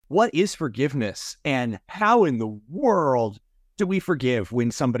What is forgiveness, and how in the world do we forgive when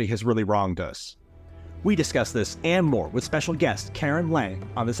somebody has really wronged us? We discuss this and more with special guest Karen Laing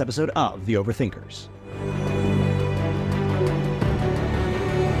on this episode of The Overthinkers.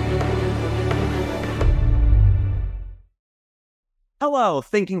 Hello,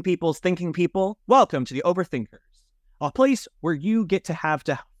 thinking people's thinking people. Welcome to The Overthinkers, a place where you get to have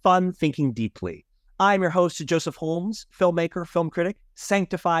fun thinking deeply. I'm your host, Joseph Holmes, filmmaker, film critic,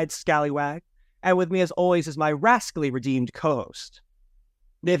 sanctified scallywag, and with me as always is my rascally redeemed co-host,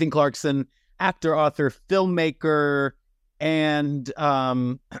 Nathan Clarkson, actor, author, filmmaker, and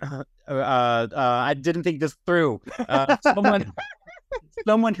I didn't think this through.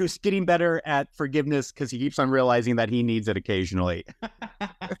 Someone who's getting better at forgiveness because he keeps on realizing that he needs it occasionally.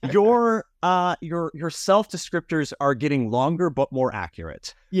 Your self descriptors are getting longer but more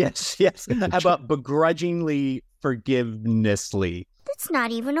accurate. Yes. How about begrudgingly forgivenessly? That's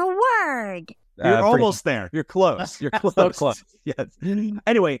not even a word. You're almost there. You're close. You're close. So close. Yes.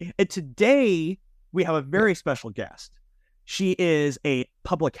 Anyway, today we have a very special guest. She is a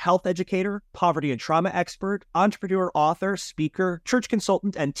public health educator, poverty and trauma expert, entrepreneur, author, speaker, church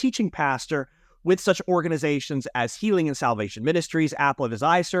consultant, and teaching pastor with such organizations as Healing and Salvation Ministries, Apple of His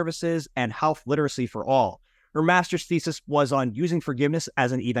Eye Services, and Health Literacy for All. Her master's thesis was on using forgiveness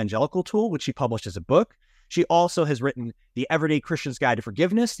as an evangelical tool, which she published as a book. She also has written The Everyday Christian's Guide to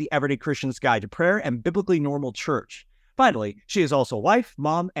Forgiveness, The Everyday Christian's Guide to Prayer, and Biblically Normal Church. Finally, she is also a wife,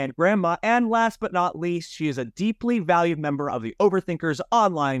 mom, and grandma, and last but not least, she is a deeply valued member of the Overthinkers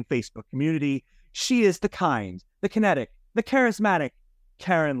online Facebook community. She is the kind, the kinetic, the charismatic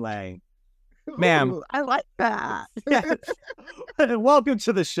Karen Laing. Ma'am. Ooh, I like that. Yes. Welcome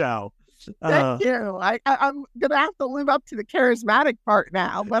to the show. Thank you. I'm going to have to live up to the charismatic part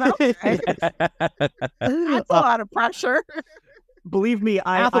now, but okay. That's a lot of pressure. Believe me,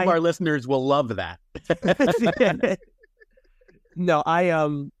 half of our listeners will love that. No, I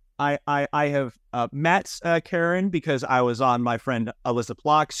have met Karen because I was on my friend Alyssa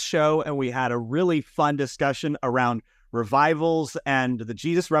Block's show, and we had a really fun discussion around revivals and the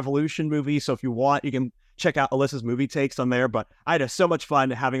Jesus Revolution movie. So if you want, you can check out Alyssa's movie takes on there. But I had so much fun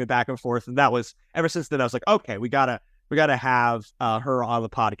having it back and forth, and that was ever since then. I was like, okay, we gotta have her on the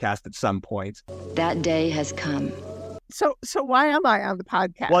podcast at some point. That day has come. So why am I on the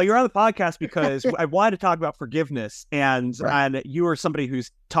podcast? Well, you're on the podcast because I wanted to talk about forgiveness, and you were somebody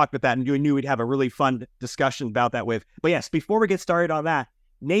who's talked about that, and you knew we'd have a really fun discussion about that with. But yes, before we get started on that,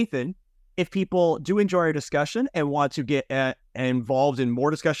 Nathan, if people do enjoy our discussion and want to get involved in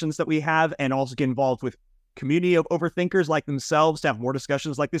more discussions that we have, and also get involved with community of overthinkers like themselves to have more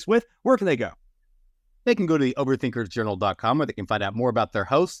discussions like this with, where can they go? They can go to the overthinkersjournal.com where they can find out more about their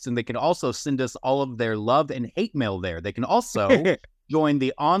hosts, and they can also send us all of their love and hate mail there. They can also join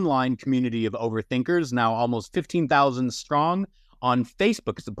the online community of overthinkers, now almost 15,000 strong, on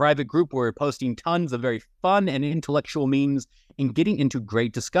Facebook. It's a private group where we're posting tons of very fun and intellectual memes and getting into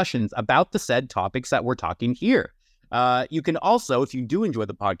great discussions about the said topics that we're talking here. You can also, if you do enjoy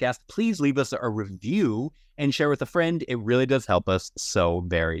the podcast, please leave us a review and share with a friend. It really does help us so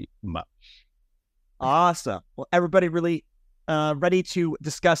very much. Awesome. Well, everybody really ready to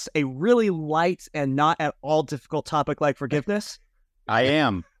discuss a really light and not at all difficult topic like forgiveness? I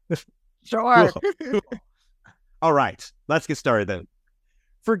am. Sure. All right, let's get started then.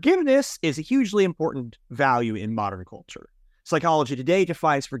 Forgiveness is a hugely important value in modern culture. Psychology Today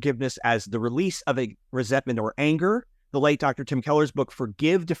defines forgiveness as the release of a resentment or anger. The late Dr. Tim Keller's book,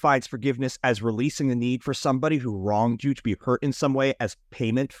 Forgive, defines forgiveness as releasing the need for somebody who wronged you to be hurt in some way as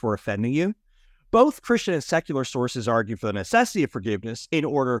payment for offending you. Both Christian and secular sources argue for the necessity of forgiveness in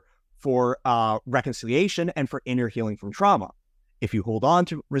order for reconciliation and for inner healing from trauma. If you hold on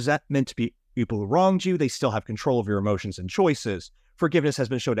to resentment to people who wronged you, they still have control of your emotions and choices. Forgiveness has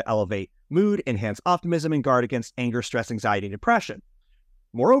been shown to elevate mood, enhance optimism, and guard against anger, stress, anxiety, and depression.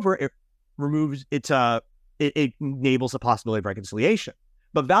 Moreover, it enables the possibility of reconciliation.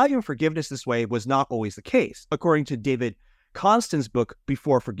 But valuing forgiveness this way was not always the case. According to David Constance's book,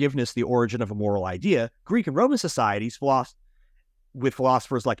 Before Forgiveness, The Origin of a Moral Idea, Greek and Roman societies, with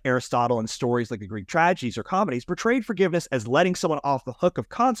philosophers like Aristotle and stories like the Greek tragedies or comedies, portrayed forgiveness as letting someone off the hook of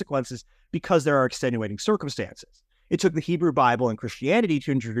consequences because there are extenuating circumstances. It took the Hebrew Bible and Christianity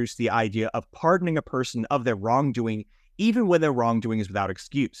to introduce the idea of pardoning a person of their wrongdoing, even when their wrongdoing is without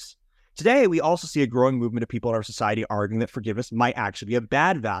excuse. Today, we also see a growing movement of people in our society arguing that forgiveness might actually be a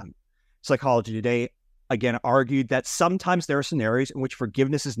bad value. Psychology Today again argued that sometimes there are scenarios in which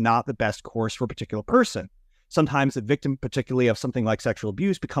forgiveness is not the best course for a particular person. Sometimes the victim, particularly of something like sexual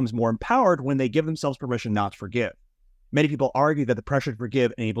abuse, becomes more empowered when they give themselves permission not to forgive. Many people argue that the pressure to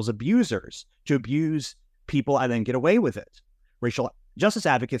forgive enables abusers to abuse people and then get away with it. Racial justice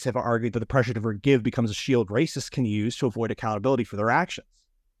advocates have argued that the pressure to forgive becomes a shield racists can use to avoid accountability for their actions.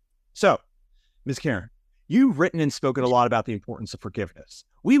 So, Ms. Karen, you've written and spoken a lot about the importance of forgiveness.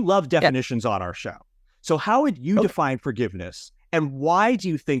 We love definitions on our show. So how would you define forgiveness? And why do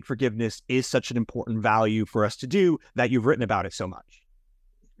you think forgiveness is such an important value for us to do that you've written about it so much?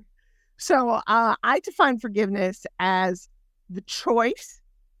 So I define forgiveness as the choice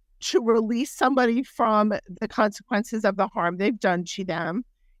to release somebody from the consequences of the harm they've done to them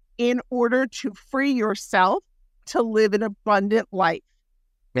in order to free yourself to live an abundant life.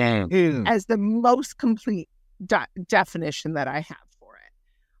 As the most complete definition that I have for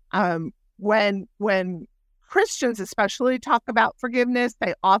it. When Christians especially talk about forgiveness,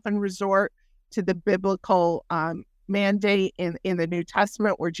 they often resort to the biblical mandate in the New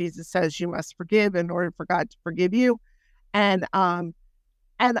Testament where Jesus says you must forgive in order for God to forgive you. And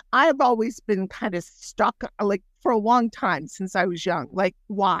I've always been kind of stuck, like, for a long time since I was young. Like,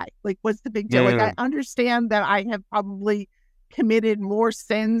 why? Like, what's the big deal? Like, I understand that I have probably committed more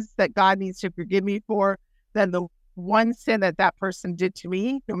sins that God needs to forgive me for than the one sin that person did to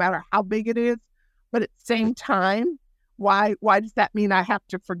me, no matter how big it is. But at the same time, why does that mean I have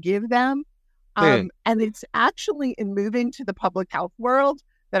to forgive them? And it's actually in moving to the public health world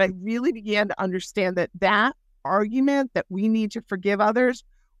that I really began to understand that argument that we need to forgive others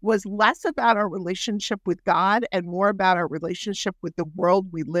was less about our relationship with God and more about our relationship with the world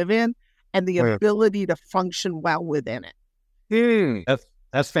we live in and the ability to function well within it.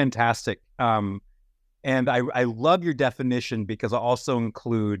 That's fantastic. And I love your definition because it also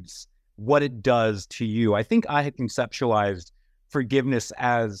includes what it does to you. I think I had conceptualized forgiveness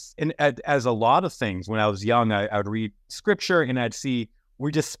as a lot of things. When I was young, I would read scripture and I'd see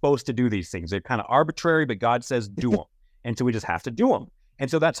we're just supposed to do these things. They're kind of arbitrary, but God says do them. And so we just have to do them.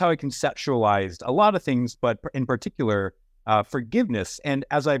 And so that's how I conceptualized a lot of things, but in particular, forgiveness. And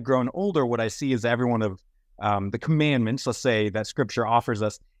as I've grown older, what I see is every one of the commandments, let's say, that scripture offers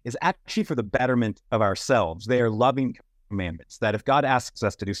us is actually for the betterment of ourselves. They are loving commandments that if God asks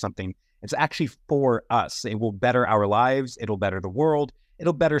us to do something, it's actually for us. It will better our lives. It'll better the world.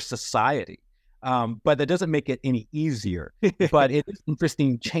 It'll better society. But that doesn't make it any easier. But it is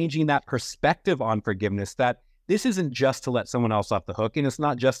interesting changing that perspective on forgiveness, that this isn't just to let someone else off the hook, and it's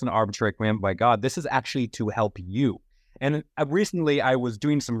not just an arbitrary commandment by God. This is actually to help you. And recently I was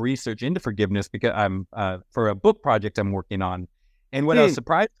doing some research into forgiveness because I'm for a book project I'm working on. And what I was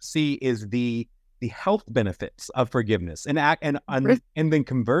surprised to see is the health benefits of forgiveness and then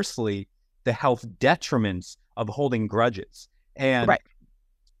conversely, the health detriments of holding grudges. And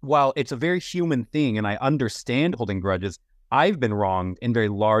while it's a very human thing, and I understand holding grudges, I've been wronged in very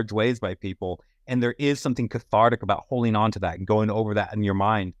large ways by people. And there is something cathartic about holding on to that and going over that in your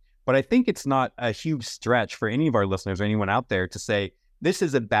mind. But I think it's not a huge stretch for any of our listeners or anyone out there to say, this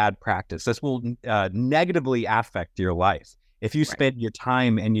is a bad practice. This will negatively affect your life. If you spend your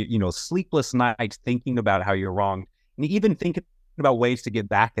time and sleepless nights thinking about how you're wrong, and even thinking about ways to get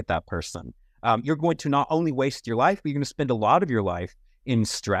back at that person, you're going to not only waste your life, but you're going to spend a lot of your life in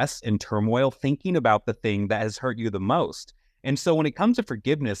stress and turmoil, thinking about the thing that has hurt you the most. And so when it comes to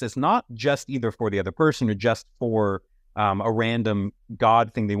forgiveness, it's not just either for the other person or just for a random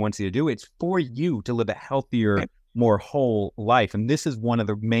God thing they want you to do. It's for you to live a healthier, more whole life. And this is one of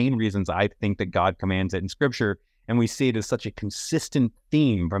the main reasons I think that God commands it in Scripture. And we see it as such a consistent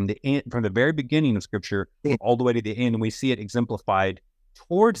theme from the very beginning of Scripture all the way to the end. And we see it exemplified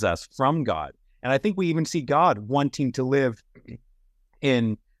towards us from God. And I think we even see God wanting to live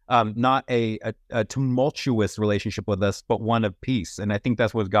in not a tumultuous relationship with us, but one of peace. And I think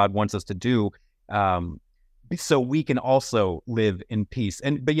that's what God wants us to do, so we can also live in peace.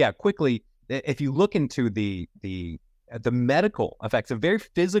 But yeah, quickly, if you look into the medical effects, the very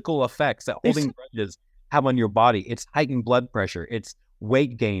physical effects that holding grudges have on your body, it's heightened blood pressure, it's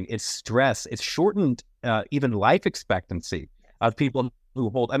weight gain, it's stress, it's shortened even life expectancy of people who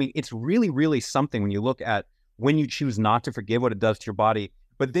hold. I mean, it's really, really something when you look at when you choose not to forgive, what it does to your body.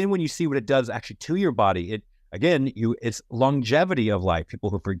 But then when you see what it does actually to your body, it's longevity of life. People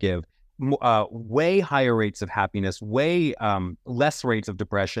who forgive, way higher rates of happiness, way less rates of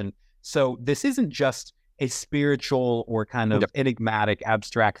depression. So this isn't just a spiritual or kind of enigmatic,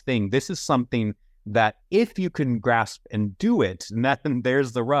 abstract thing. This is something that if you can grasp and do it, and then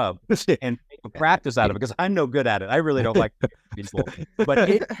there's the rub, and make a practice out of it, because I'm no good at it. I really don't like people, but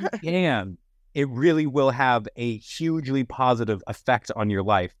it really will have a hugely positive effect on your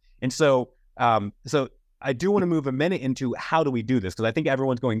life. And so I do want to move a minute into how do we do this, because I think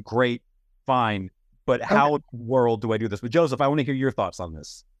everyone's going, great, fine, but how in the world do I do this? But Joseph, I want to hear your thoughts on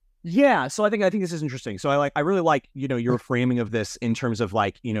this. Yeah, so I think this is interesting. So I really like, your framing of this in terms of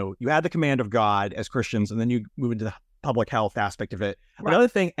like, you had the command of God as Christians, and then you move into the public health aspect of it. Right. Another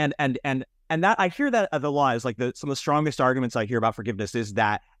thing, and that I hear that of the law is like some of the strongest arguments I hear about forgiveness is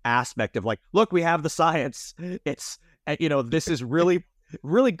that aspect of like, look, we have the science. It's this is really,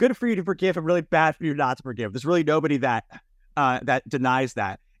 really good for you to forgive and really bad for you not to forgive. There's really nobody that denies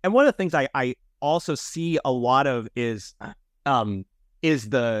that. And one of the things I also see a lot of is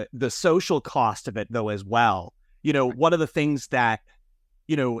the social cost of it though as well. One of the things that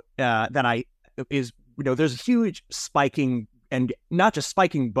there's a huge spiking, and not just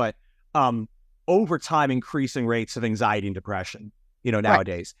spiking, but over time increasing rates of anxiety and depression,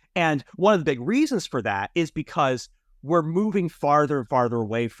 nowadays. Right. And one of the big reasons for that is because we're moving farther and farther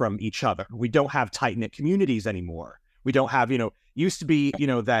away from each other. We don't have tight-knit communities anymore. We don't have, used to be,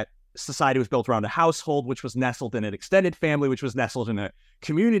 that society was built around a household, which was nestled in an extended family, which was nestled in a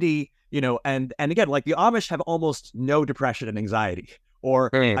community, and again, like the Amish have almost no depression and anxiety or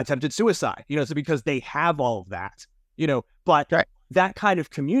attempted suicide, so because they have all of that, but that kind of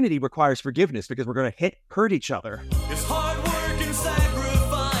community requires forgiveness because we're going to hurt each other. It's hard work and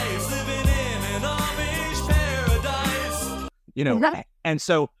sacrifice, living in an Amish paradise. And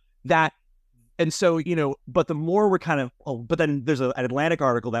so, but the more we're kind of, but then there's an Atlantic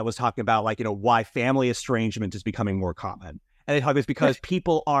article that was talking about like, why family estrangement is becoming more common. And they talk about it's because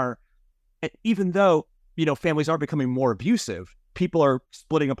people are, even though, families are becoming more abusive, people are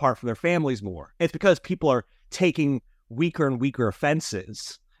splitting apart from their families more. It's because people are taking weaker and weaker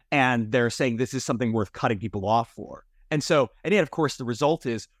offenses and they're saying this is something worth cutting people off for. And yet, of course, the result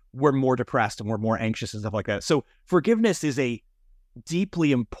is we're more depressed and we're more anxious and stuff like that. So forgiveness is a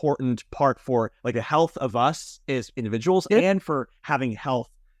deeply important part for like the health of us as individuals and for having health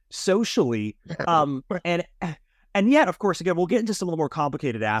socially. And yet, of course, again, we'll get into some of the more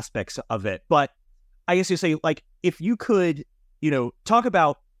complicated aspects of it. But I guess you say, like, if you could, talk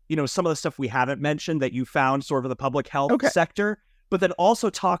about, some of the stuff we haven't mentioned that you found sort of in the public health sector, but then also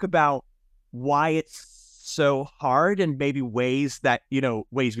talk about why it's so hard and maybe ways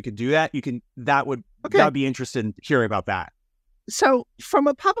we could do that. That would be interested in hearing about that. So from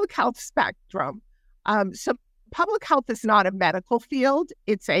a public health spectrum, so public health is not a medical field.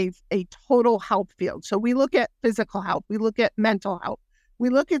 It's a total health field. So we look at physical health, we look at mental health, we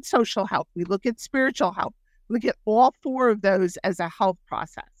look at social health, we look at spiritual health, we look at all four of those as a health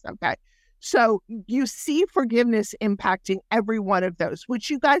process, okay? So you see forgiveness impacting every one of those, which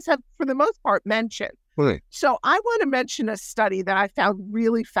you guys have, for the most part, mentioned. Right. So I want to mention a study that I found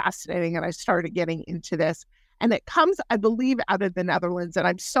really fascinating, and I started getting into this. And it comes, I believe, out of the Netherlands, and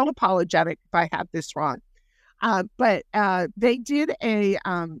I'm so apologetic if I have this wrong. But they did a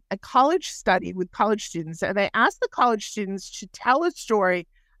college study with college students, and they asked the college students to tell a story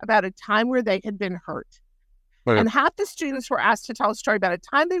about a time where they had been hurt. Right. And half the students were asked to tell a story about a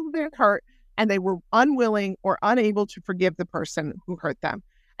time they were being hurt, and they were unwilling or unable to forgive the person who hurt them.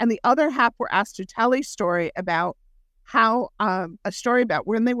 And the other half were asked to tell a story about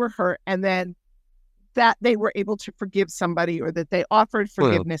when they were hurt, and then that they were able to forgive somebody or that they offered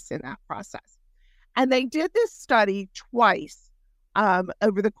forgiveness in that process. And they did this study twice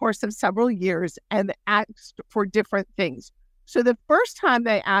over the course of several years and asked for different things. So the first time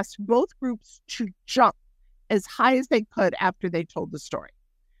they asked both groups to jump as high as they could after they told the story.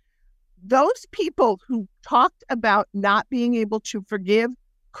 Those people who talked about not being able to forgive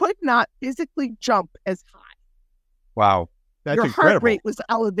could not physically jump as high. Wow. That's Your incredible. heart rate was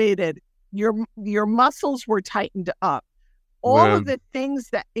elevated. Your muscles were tightened up. All of the things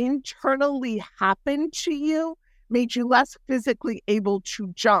that internally happened to you made you less physically able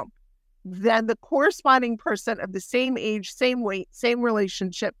to jump than the corresponding person of the same age, same weight, same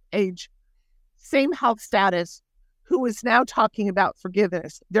relationship age, same health status, who was now talking about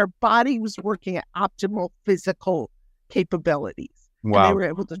forgiveness. Their body was working at optimal physical capabilities. Wow. And they were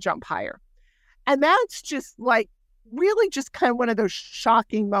able to jump higher. And that's just like, really just kind of one of those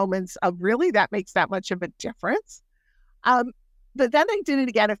shocking moments of really that makes that much of a difference. But then they did it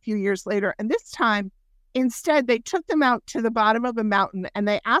again a few years later. And this time, instead, they took them out to the bottom of a mountain and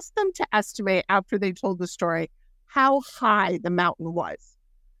they asked them to estimate after they told the story how high the mountain was.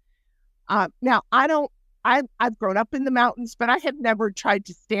 Now, I've grown up in the mountains, but I have never tried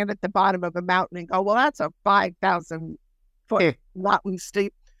to stand at the bottom of a mountain and go, well, that's a 5,000 foot mountain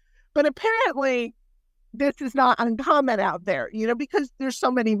steep. But apparently, this is not uncommon out there, because there's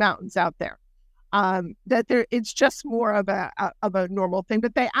so many mountains out there, it's just more of a normal thing.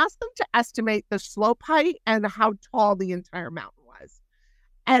 But they asked them to estimate the slope height and how tall the entire mountain was.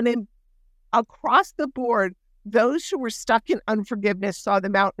 And in across the board, those who were stuck in unforgiveness saw the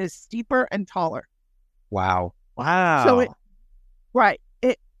mountain as steeper and taller. Wow. Wow. So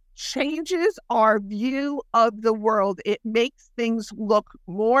it changes our view of the world. It makes things look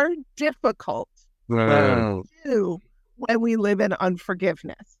more difficult Wow. to do when we live in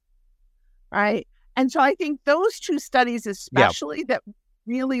unforgiveness, right? And so I think those two studies, especially that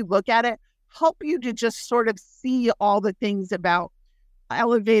really look at it, help you to just sort of see all the things about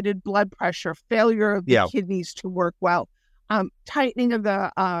elevated blood pressure, failure of the kidneys to work well, tightening of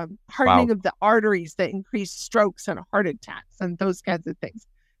the hardening of the arteries that increase strokes and heart attacks and those kinds of things.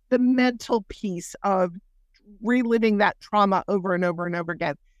 The mental piece of reliving that trauma over and over and over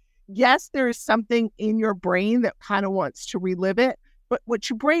again. Yes, there is something in your brain that kind of wants to relive it, but what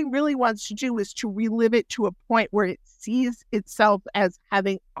your brain really wants to do is to relive it to a point where it sees itself as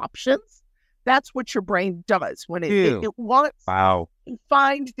having options. That's what your brain does when it wants to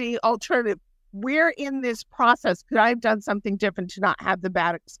find the alternative. Where in this process could I have done something different to not have the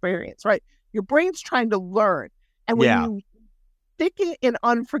bad experience, right? Your brain's trying to learn. And when you stick it in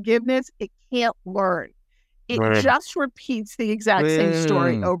unforgiveness, it can't learn. It just repeats the exact same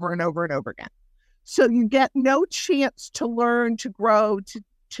story over and over and over again. So you get no chance to learn, to grow,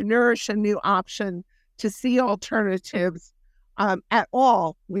 to nourish a new option, to see alternatives at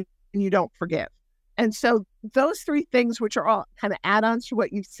all when you don't forgive. And so those three things, which are all kind of add-ons to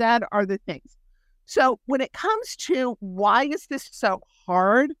what you said, are the things. So when it comes to why is this so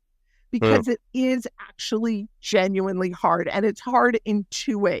hard? Because it is actually genuinely hard, and it's hard in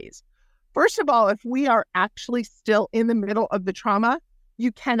two ways. First of all, if we are actually still in the middle of the trauma,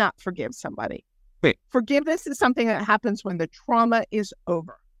 you cannot forgive somebody. Forgiveness is something that happens when the trauma is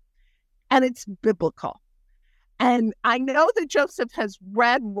over, and it's biblical. And I know that Joseph has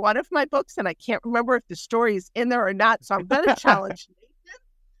read one of my books, and I can't remember if the story is in there or not, so I'm going to challenge Nathan.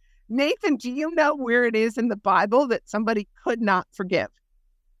 Nathan, do you know where it is in the Bible that somebody could not forgive?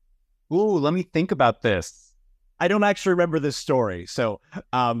 Ooh, let me think about this. I don't actually remember this story, so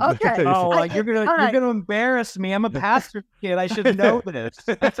okay. You're gonna embarrass me. I'm a pastor kid. I should know this.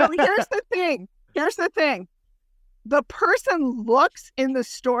 So here's the thing. The person looks in the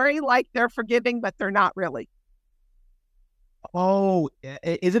story like they're forgiving, but they're not really. Oh,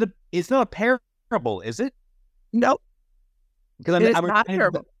 it's not a parable, is it? Nope. Because It's not a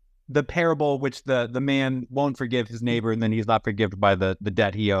parable. The parable which the man won't forgive his neighbor and then he's not forgiven by the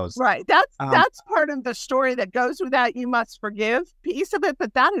debt he owes. Right. That's part of the story that goes with that you must forgive piece of it,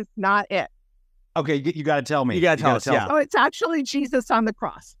 but that is not it. Okay, you got to tell me. You got to tell us. Yeah. So it's actually Jesus on the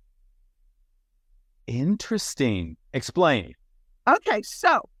cross. Interesting. Explain. Okay,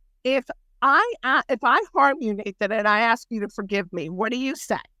 so if I harm you, Nathan, and I ask you to forgive me, what do you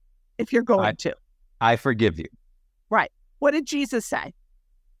say if you're going to? I forgive you. Right. What did Jesus say?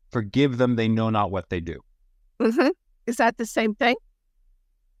 Forgive them, they know not what they do. Mm-hmm. Is that the same thing?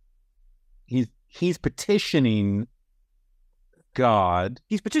 He's petitioning God.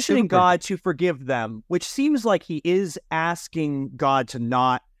 He's petitioning God to forgive them, which seems like he is asking God to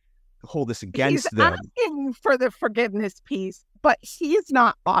not hold this against them. He's asking for the forgiveness piece, but he's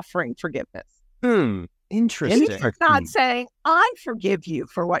not offering forgiveness. Interesting. He's not saying, I forgive you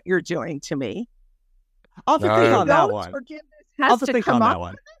for what you're doing to me. I'll have to think on that one. Forgiveness has to come up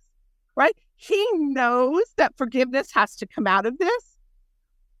with this, right? He knows that forgiveness has to come out of this.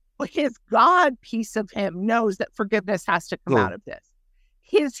 But his God piece of him knows that forgiveness has to come out of this.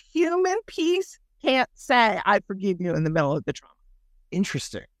 His human piece can't say, I forgive you in the middle of the trauma.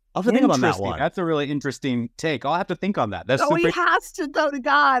 Interesting. I'll have to think on that one. That's a really interesting take. I'll have to think on that. That's so he has to go to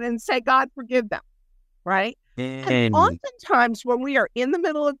God and say, God, forgive them, right? And oftentimes when we are in the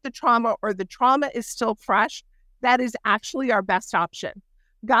middle of the trauma or the trauma is still fresh, that is actually our best option.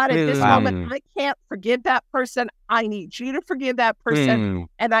 God, at this moment, I can't forgive that person. I need you to forgive that person.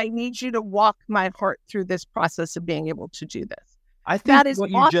 And I need you to walk my heart through this process of being able to do this. I think that is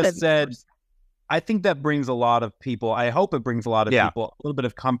what you just said. I think that brings a lot of people, I hope it brings a lot of people a little bit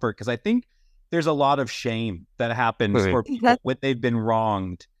of comfort, because I think there's a lot of shame that happens for people when they've been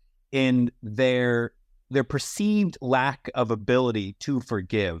wronged in their perceived lack of ability to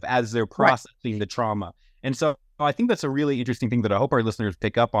forgive as they're processing the trauma. And so I think that's a really interesting thing that I hope our listeners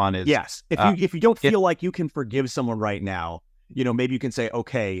pick up on is... Yes. If you don't feel like you can forgive someone right now, maybe you can say,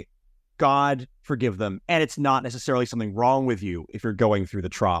 okay, God, forgive them. And it's not necessarily something wrong with you if you're going through the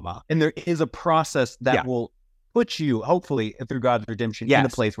trauma. And there is a process that will put you, hopefully, through God's redemption, in a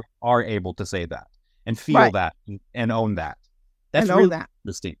place where you are able to say that and feel that and own that. That's really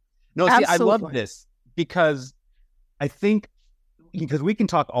interesting. No, see, I love this because I think, because we can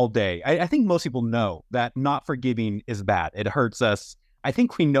talk all day. I think most people know that not forgiving is bad. It hurts us. I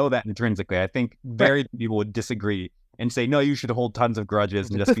think we know that intrinsically. I think very few people would disagree and say, no, you should hold tons of grudges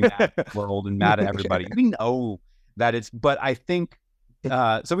and just be mad at the world and mad at everybody. We know that but I think,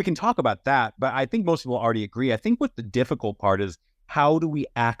 so we can talk about that, but I think most people already agree. I think what the difficult part is, how do we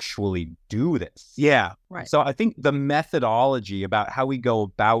actually do this? Yeah. Right. So I think the methodology about how we go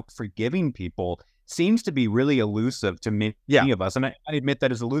about forgiving people seems to be really elusive to many of us. And I admit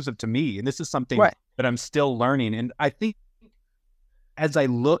that is elusive to me. And this is something that I'm still learning. And I think as I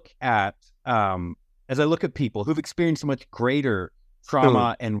look at people who've experienced much greater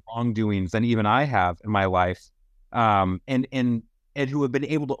trauma and wrongdoings than even I have in my life, and who have been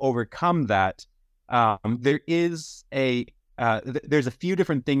able to overcome that, there's a few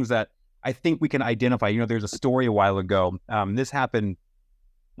different things that I think we can identify. You know, there's a story a while ago. This happened,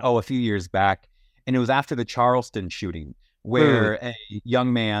 a few years back, and it was after the Charleston shooting, where a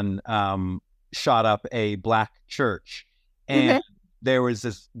young man shot up a black church, and there was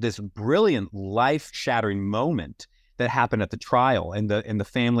this brilliant, life-shattering moment that happened at the trial, and the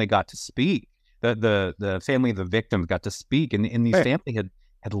family got to speak. The family of the victim got to speak, and these family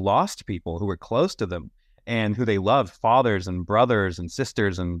had lost people who were close to them and who they loved, fathers and brothers and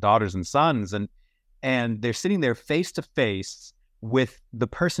sisters and daughters and sons, and they're sitting there face to face with the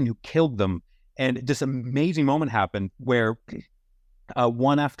person who killed them. And this amazing moment happened where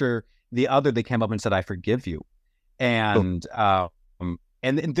one after the other, they came up and said, "I forgive you." And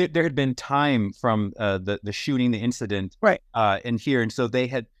there had been time from the shooting, the incident, and here, and so they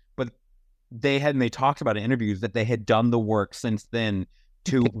talked about in interviews that they had done the work since then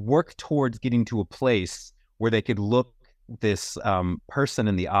to work towards getting to a place where they could look this person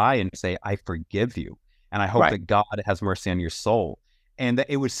in the eye and say, "I forgive you, and I hope that God has mercy on your soul." And that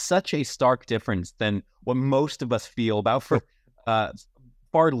it was such a stark difference than what most of us feel about for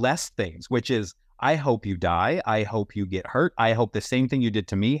far less things, which is, I hope you die. I hope you get hurt. I hope the same thing you did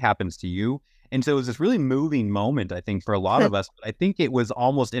to me happens to you. And so it was this really moving moment, I think, for a lot of us. But I think it was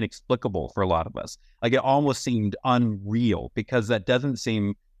almost inexplicable for a lot of us. Like, it almost seemed unreal, because that doesn't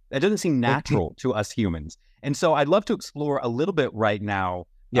seem natural to us humans. And so I'd love to explore a little bit right now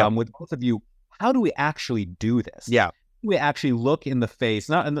with both of you. How do we actually do this? Yeah. We actually look in the face,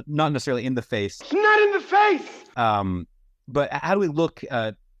 not necessarily in the face. It's not in the face. But how do we look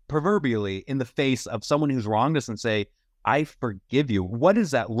proverbially in the face of someone who's wronged us and say, "I forgive you"? What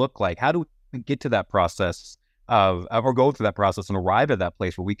does that look like? How do we get to that process or go through that process and arrive at that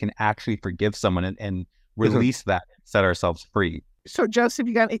place where we can actually forgive someone and release that, set ourselves free? So, Joseph,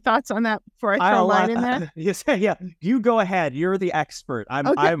 you got any thoughts on that before I throw mine in there? Yes, yeah. You go ahead. You're the expert.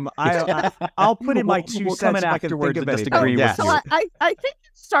 I'll put in my 2 We'll cents come in if I can afterwards think of and just anything. agree with So I think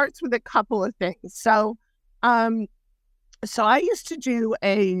it starts with a couple of things. So, so I used to do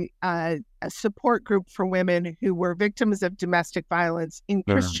a support group for women who were victims of domestic violence in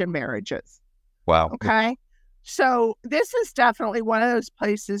Christian marriages. Wow. Okay. So this is definitely one of those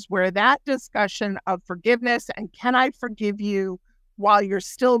places where that discussion of forgiveness and can I forgive you while you're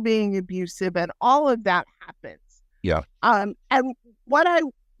still being abusive and all of that happens. Yeah. And what I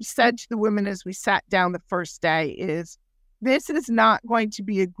said to the women as we sat down the first day is, this is not going to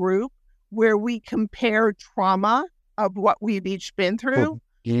be a group where we compare trauma of what we've each been through.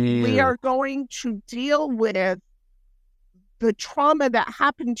 We are going to deal with the trauma that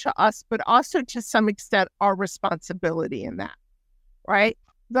happened to us, but also to some extent our responsibility in that, right?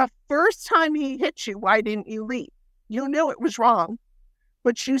 The first time he hit you, why didn't you leave? You knew it was wrong,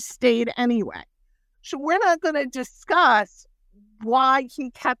 but you stayed anyway. So we're not going to discuss why he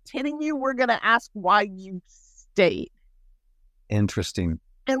kept hitting you. We're going to ask why you stayed. Interesting.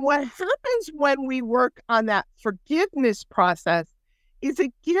 And what happens when we work on that forgiveness process is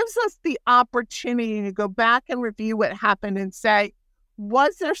it gives us the opportunity to go back and review what happened and say,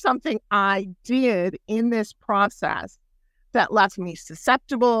 was there something I did in this process that left me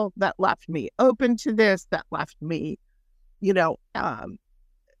susceptible, that left me open to this, that left me,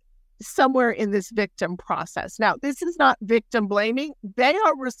 somewhere in this victim process? Now, this is not victim blaming. They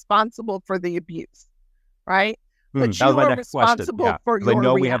are responsible for the abuse, right? But that was my next question. For your I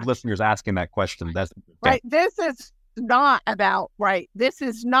know reaction. we have listeners asking that question. That's right. This is not about, right. This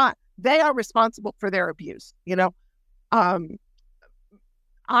is not, they are responsible for their abuse.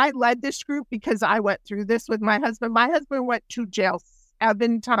 I led this group because I went through this with my husband. My husband went to jail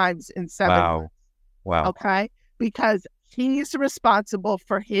 7 times in 7 months. Wow. Okay. Because he's responsible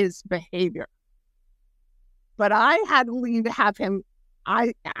for his behavior. But I had to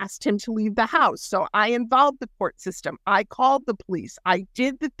I asked him to leave the house. So I involved the court system. I called the police. I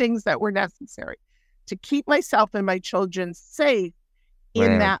did the things that were necessary to keep myself and my children safe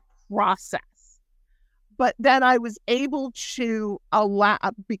in that process. But then I was able to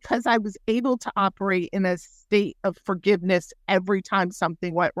because I was able to operate in a state of forgiveness every time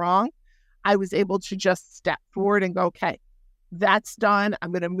something went wrong, I was able to just step forward and go, okay, that's done.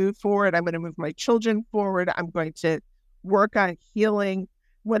 I'm going to move forward. I'm going to move my children forward. I'm going to work on healing.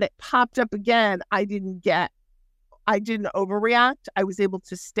 When it popped up again, I didn't overreact. I was able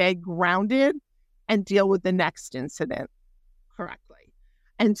to stay grounded and deal with the next incident correctly.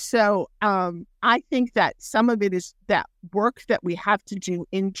 And so I think that some of it is that work that we have to do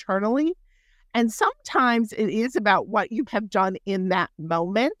internally. And sometimes it is about what you have done in that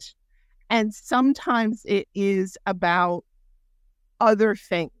moment. And sometimes it is about other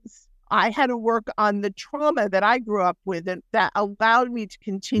things. I had to work on the trauma that I grew up with and that allowed me to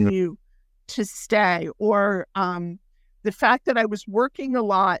continue to stay, or the fact that I was working a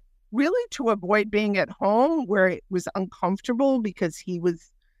lot really to avoid being at home where it was uncomfortable because he would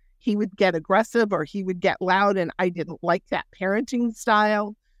get aggressive or he would get loud, and I didn't like that parenting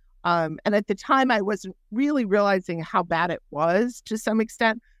style. And at the time, I wasn't really realizing how bad it was to some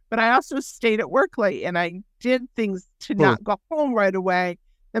extent, but I also stayed at work late and I did things to not go home right away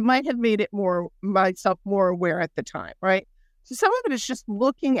that might have made myself more aware at the time, right? So some of it is just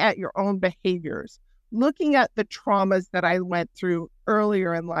looking at your own behaviors, looking at the traumas that I went through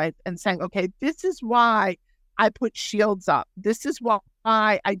earlier in life and saying, okay, this is why I put shields up. This is why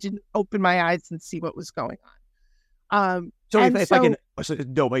I didn't open my eyes and see what was going on. If I can,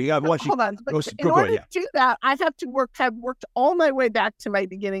 no, but you got hold on. But in order to do that, I have worked all my way back to my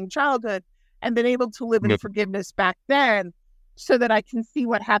beginning childhood and been able to live in forgiveness back then, so that I can see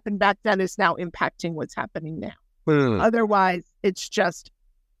what happened back then is now impacting what's happening now. Otherwise, it's just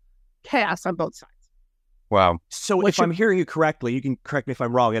chaos on both sides. Wow. So if I'm hearing you correctly, you can correct me if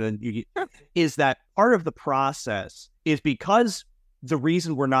I'm wrong, is that part of the process is because the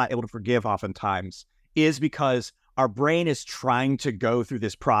reason we're not able to forgive oftentimes is because our brain is trying to go through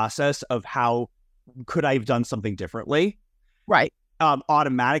this process of how could I have done something differently? Right.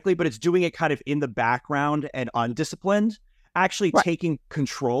 Automatically, but it's doing it kind of in the background and undisciplined. Actually taking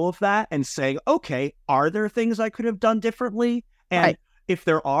control of that and saying, okay, are there things I could have done differently? And if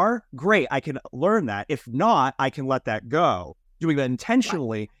there are, great, I can learn that. If not, I can let that go. Doing that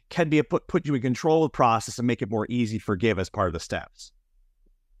intentionally can be put you in control of the process and make it more easy to forgive as part of the steps.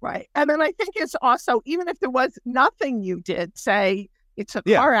 Right. And then I think it's also, even if there was nothing you did, say it's a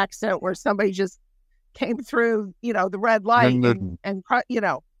car accident where somebody just came through, the red light and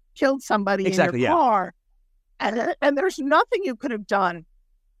killed somebody in your car. And there's nothing you could have done.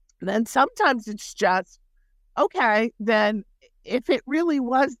 And then sometimes it's just, okay, then if it really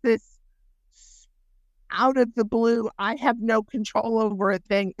was this out of the blue, I have no control over a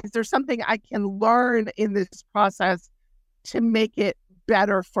thing, is there something I can learn in this process to make it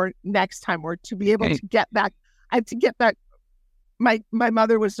better for next time, or to be able to get back? I have to get back. My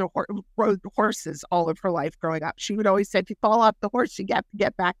mother rode horses all of her life growing up. She would always say, if you fall off the horse, you have to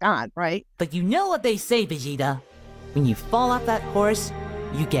get back on, right? But you know what they say, Vegeta. When you fall off that horse,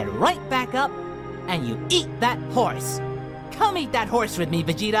 you get right back up and you eat that horse. Come eat that horse with me,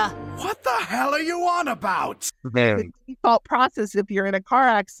 Vegeta. What the hell are you on about? The default process if you're in a car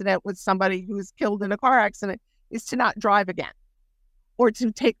accident with somebody who's killed in a car accident is to not drive again, or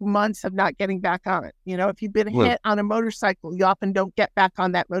to take months of not getting back on it. If you've been hit on a motorcycle, you often don't get back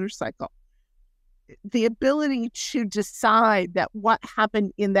on that motorcycle. The ability to decide that what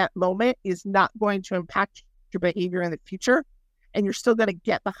happened in that moment is not going to impact your behavior in the future, and you're still going to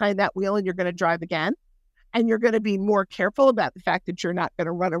get behind that wheel and you're going to drive again, and you're going to be more careful about the fact that you're not going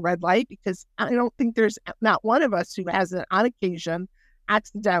to run a red light, because I don't think there's not one of us who hasn't on occasion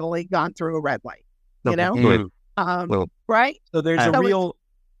accidentally gone through a red light, right? So there's a real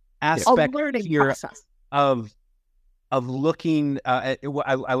aspect here process of looking at,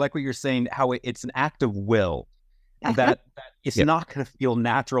 I like what you're saying, how it's an act of will, that it's not going to feel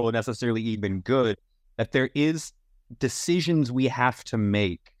natural or necessarily even good, that there is decisions we have to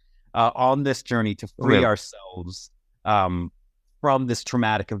make on this journey to free ourselves from this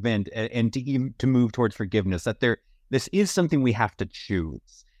traumatic event and to move towards forgiveness, that this is something we have to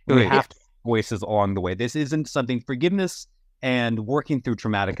choose. We have to have voices along the way. This isn't something, forgiveness and working through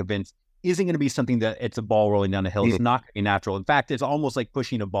traumatic events isn't going to be something that it's a ball rolling down a hill. It's not going to be natural. In fact, it's almost like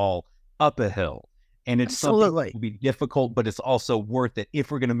pushing a ball up a hill. And it's something that will be difficult, but it's also worth it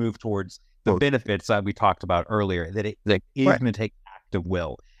if we're going to move towards the benefits that we talked about earlier, that it is going to take active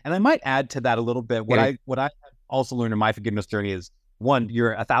will. And I might add to that a little bit. What I also learned in my forgiveness journey is, one,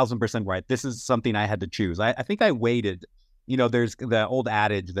 you're 1,000% right. This is something I had to choose. I think I waited. There's the old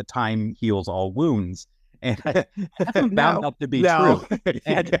adage that time heals all wounds. And I haven't found that to be No. true.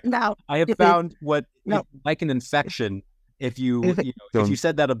 And No, I have found what, No. like an infection, if you if you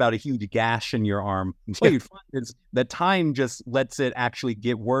said that about a huge gash in your arm, what you'd find is that time just lets it actually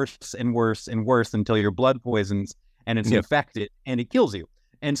get worse and worse and worse until your blood poisons and it's infected and it kills you.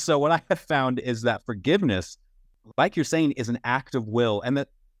 And so what I have found is that forgiveness, like you're saying, is an act of will. And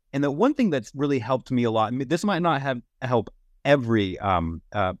the one thing that's really helped me a lot, I mean, this might not help every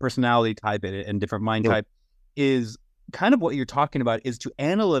personality type and different mind type, is kind of what you're talking about, is to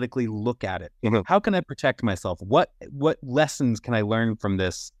analytically look at it. How can I protect myself? What lessons can I learn from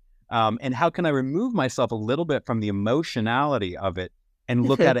this? And how can I remove myself a little bit from the emotionality of it and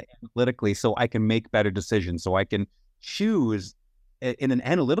look at it analytically so I can make better decisions, so I can choose in an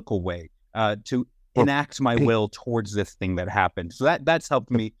analytical way to enact my will towards this thing that happened. So that's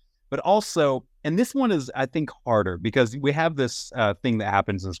helped me. But also, and this one is, I think, harder, because we have this thing that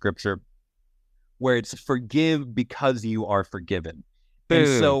happens in Scripture where it's forgive because you are forgiven. And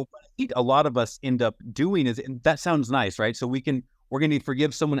so what I think a lot of us end up doing is, and that sounds nice, right? So we're going to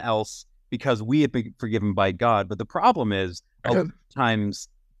forgive someone else because we have been forgiven by God. But the problem is, a lot of times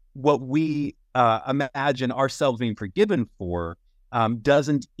what we imagine ourselves being forgiven for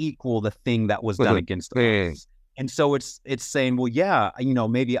doesn't equal the thing that was done against us. And so it's saying, well, yeah,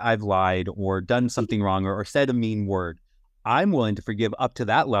 maybe I've lied or done something wrong or said a mean word. I'm willing to forgive up to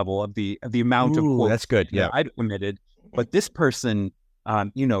that level of the amount of quotes that's good. Yeah, I've committed. But this person,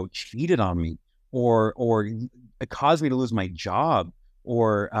 cheated on me or caused me to lose my job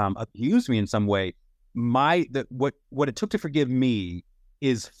or abused me in some way. What it took to forgive me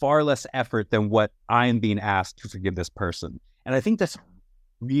is far less effort than what I am being asked to forgive this person. And I think that's a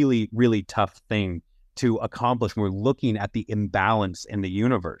really, really tough thing to accomplish when we're looking at the imbalance in the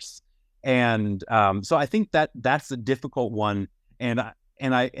universe. And so I think that's a difficult one. And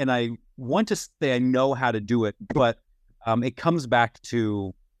I want to say I know how to do it, but it comes back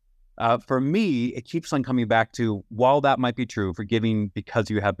to, for me, it keeps on coming back to, while that might be true, forgiving because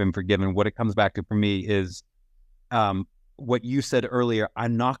you have been forgiven, what it comes back to for me is what you said earlier.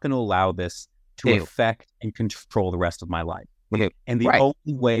 I'm not going to allow this to affect and control the rest of my life. And the only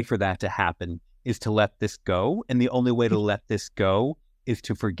way for that to happen is to let this go. And the only way to let this go is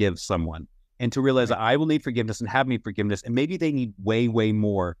to forgive someone and to realize that I will need forgiveness and have need forgiveness. And maybe they need way, way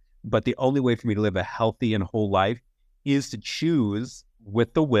more. But the only way for me to live a healthy and whole life is to choose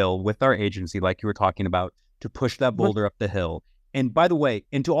with the will, with our agency, like you were talking about, to push that boulder up the hill. And by the way,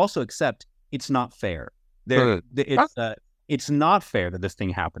 and to also accept it's not fair. It's not fair that this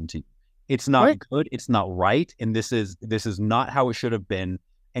thing happened to you. It's not good. It's not right. And this is not how it should have been.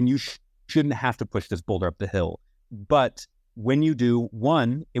 And you shouldn't have to push this boulder up the hill. But when you do,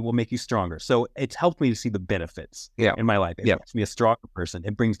 one, it will make you stronger. So it's helped me to see the benefits in my life. It makes me a stronger person.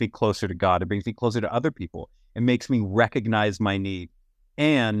 It brings me closer to God. It brings me closer to other people. It makes me recognize my need.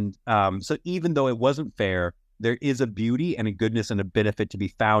 And so even though it wasn't fair, there is a beauty and a goodness and a benefit to be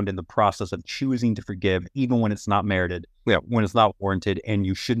found in the process of choosing to forgive, even when it's not merited, when it's not warranted, and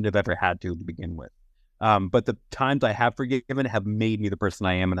you shouldn't have ever had to begin with. But the times I have forgiven have made me the person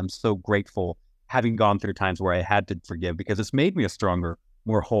I am. And I'm so grateful having gone through times where I had to forgive, because it's made me a stronger,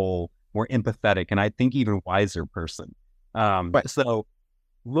 more whole, more empathetic, and I think even wiser person. So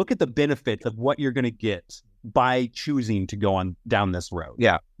look at the benefits of what you're going to get by choosing to go on down this road.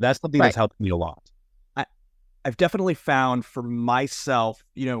 Yeah, that's something that's helped me a lot. I've definitely found for myself,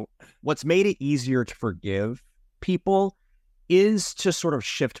 what's made it easier to forgive people is to sort of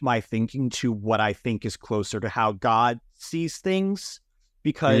shift my thinking to what I think is closer to how God sees things.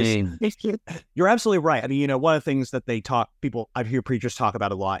 Because you're absolutely right. I mean, one of the things that I hear preachers talk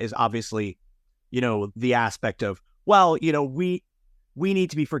about a lot is obviously, the aspect of, well, we need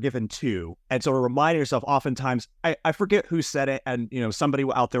to be forgiven too. And so remind yourself, oftentimes, I forget who said it, and, somebody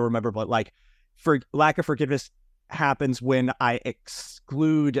out there remember, but like, for lack of forgiveness happens when I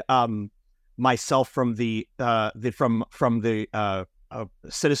exclude myself from the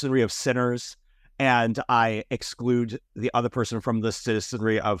citizenry of sinners, and I exclude the other person from the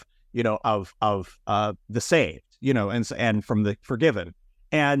citizenry of the saved, and from the forgiven.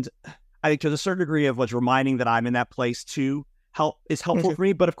 And I think to a certain degree of what's reminding that I'm in that place too is helpful for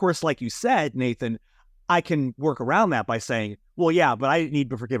me. But of course, like you said, Nathan, I can work around that by saying, well, yeah, but I didn't need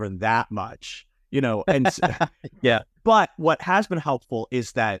to be forgiven that much, and yeah. But what has been helpful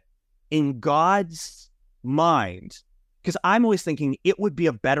is that in God's mind, because I'm always thinking it would be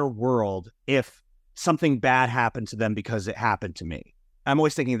a better world if something bad happened to them because it happened to me. I'm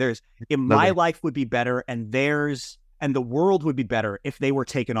always thinking my life would be better and theirs and the world would be better if they were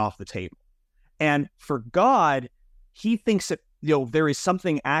taken off the table. And for God, he thinks it there is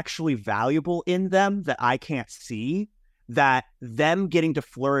something actually valuable in them that I can't see, that them getting to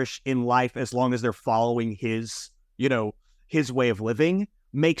flourish in life as long as they're following his way of living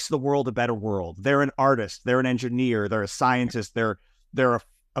makes the world a better world. They're an artist, they're an engineer, they're a scientist, they're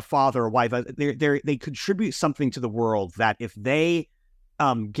a father, a wife. They contribute something to the world that if they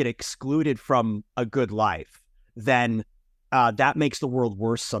get excluded from a good life, then that makes the world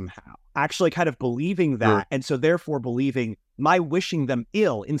worse somehow. Actually kind of believing that, and so therefore believing my wishing them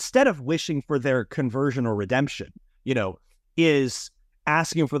ill instead of wishing for their conversion or redemption, is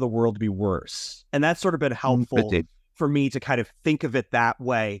asking for the world to be worse. And that's sort of been helpful for me to kind of think of it that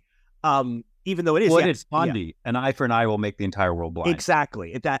way. Even though it is, it's Gandhi, an eye for an eye will make the entire world blind.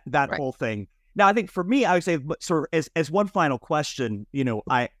 Exactly. That right. Whole thing. Now, I think for me, I would say sort of as one final question,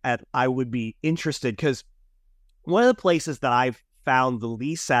 I would be interested, because one of the places that I've found the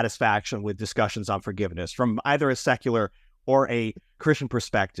least satisfaction with discussions on forgiveness from either a secular or a Christian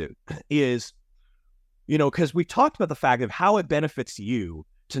perspective is, because we talked about the fact of how it benefits you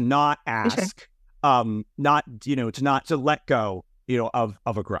to not ask, to let go, of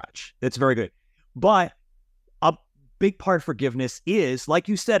a grudge. It's very good. But a big part of forgiveness is, like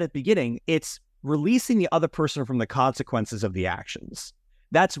you said at the beginning, it's releasing the other person from the consequences of the actions.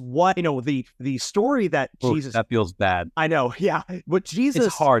 That's what, the story that Jesus... That feels bad. I know, yeah. But Jesus...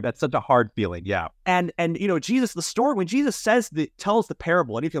 It's hard. That's such a hard feeling, yeah. And Jesus, the story, when Jesus tells the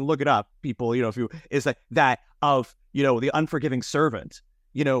parable, and you can look it up, people, is that of, the unforgiving servant,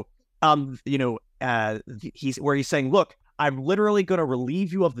 he's saying, look, I'm literally going to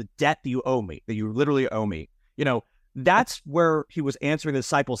relieve you of the debt that you owe me, that you literally owe me. That's where he was answering the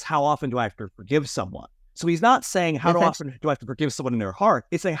disciples, how often do I have to forgive someone? So he's not saying how often do I have to forgive someone in their heart.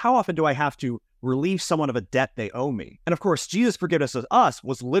 It's saying how often do I have to relieve someone of a debt they owe me? And of course, Jesus' forgiveness of us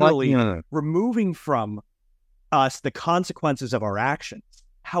was literally removing from us the consequences of our actions.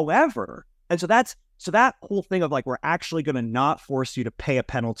 However, and so that whole thing of like, we're actually going to not force you to pay a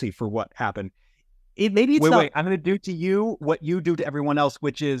penalty for what happened. Maybe it's wait, I'm going to do to you what you do to everyone else,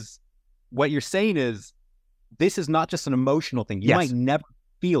 which is what you're saying is this is not just an emotional thing. You might never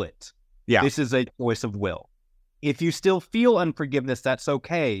feel it. Yeah. This is a choice of will. If you still feel unforgiveness, that's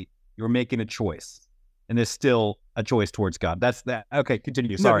okay. You're making a choice. And there's still a choice towards God. That's that. Okay,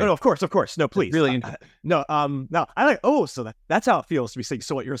 continue. Sorry. No, of course. No, please. Really? No, I like, so that's how it feels to be saying,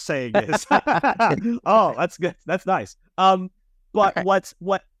 so what you're saying is, oh, that's good. That's nice. But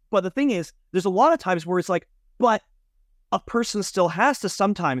the thing is, there's a lot of times where it's like, but a person still has to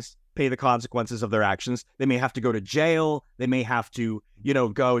sometimes pay the consequences of their actions. They may have to go to jail. They may have to,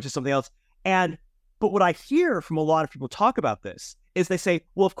 go to something else. But what I hear from a lot of people talk about this is they say,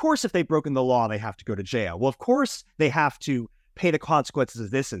 well, of course, if they've broken the law, they have to go to jail. Well, of course, they have to pay the consequences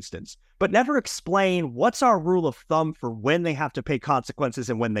of this instance, but never explain what's our rule of thumb for when they have to pay consequences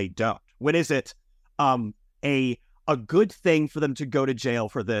and when they don't. When is it a good thing for them to go to jail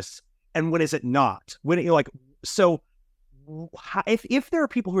for this, and when is it not? When if there are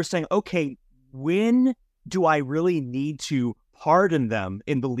people who are saying, okay, when do I really need to pardon them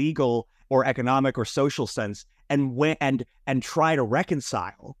in the legal or economic or social sense, and when and try to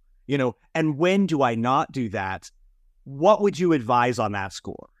reconcile, and when do I not do that? What would you advise on that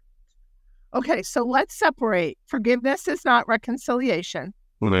score? Okay, so let's separate. Forgiveness is not reconciliation.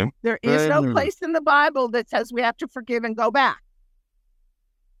 Okay. There is no place in the Bible that says we have to forgive and go back.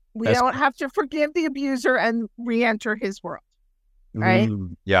 We don't have to forgive the abuser and re-enter his world, right?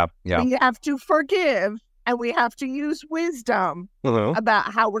 Yeah. We have to forgive, and we have to use wisdom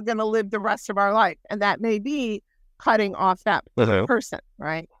about how we're going to live the rest of our life. And that may be cutting off that person,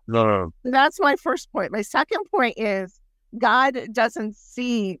 right? No. That's my first point. My second point is God doesn't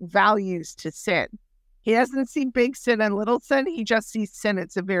see values to sin. He doesn't see big sin and little sin. He just sees sin.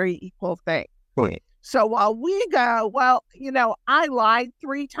 It's a very equal thing. Right. So while we go, well, I lied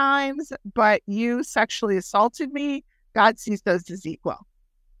 3 times, but you sexually assaulted me, God sees those as equal.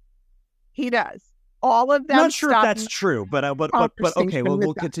 He does. All of them. I'm not sure if that's true, but okay,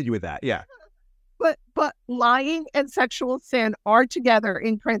 we'll continue with that. Yeah. But lying and sexual sin are together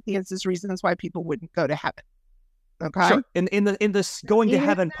in Corinthians as reasons why people wouldn't go to heaven. Okay. Sure. In this going to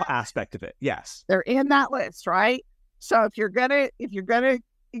heaven aspect of it, yes, they're in that list, right? So if you're gonna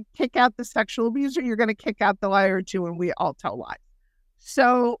kick out the sexual abuser, you're gonna kick out the liar too, and we all tell lies.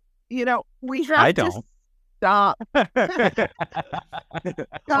 So we have to stop.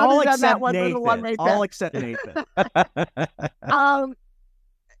 All except Nathan. All except Nathan.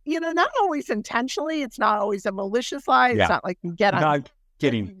 Not always intentionally. It's not always a malicious lie. It's not like you get on. Not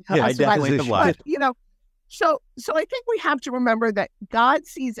kidding. Yeah, I definitely lied. But, So I think we have to remember that God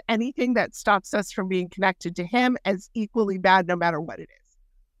sees anything that stops us from being connected to him as equally bad, no matter what it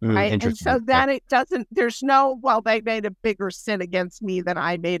is. Right. And Interesting. so that it doesn't, there's no, well, they made a bigger sin against me than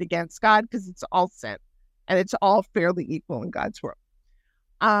I made against God, because it's all sin and it's all fairly equal in God's world.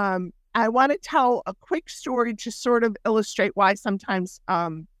 I want to tell a quick story to sort of illustrate why sometimes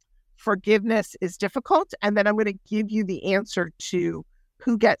forgiveness is difficult. And then I'm going to give you the answer to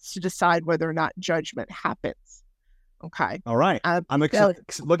who gets to decide whether or not judgment happens. Okay. All right. I'm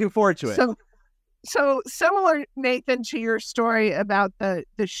looking forward to it. So similar, Nathan, to your story about the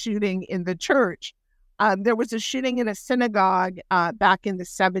shooting in the church, there was a shooting in a synagogue back in the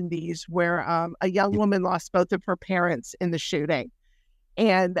 70s where a young woman lost both of her parents in the shooting.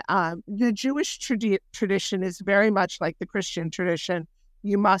 And the Jewish tradition is very much like the Christian tradition.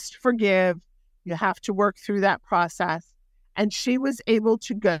 You must forgive. You have to work through that process. And she was able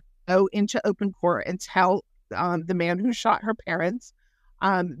to go into open court and tell the man who shot her parents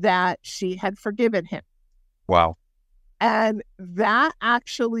that she had forgiven him. Wow. And that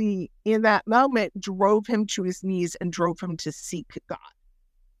actually, in that moment, drove him to his knees and drove him to seek God.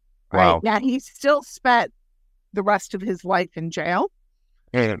 Right? Wow. Now, he still spent the rest of his life in jail.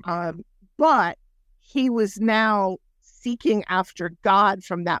 But he was now seeking after God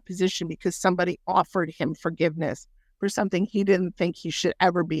from that position because somebody offered him forgiveness for something he didn't think he should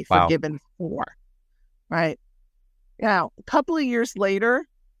ever be forgiven for. Right? Now, a couple of years later,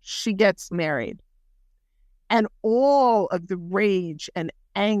 she gets married. And all of the rage and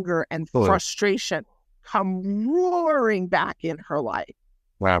anger and frustration come roaring back in her life.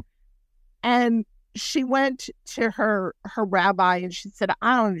 Wow. And she went to her rabbi and she said,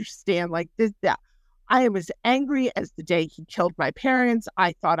 I don't understand, like this, that. I am as angry as the day he killed my parents.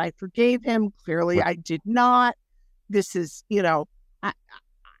 I thought I forgave him. Clearly I did not. This is,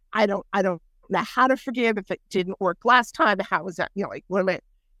 I don't know how to forgive. If it didn't work last time, how was that? Like, what am I?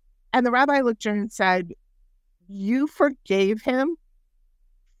 And the rabbi looked at her and said, you forgave him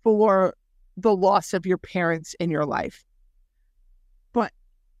for the loss of your parents in your life. But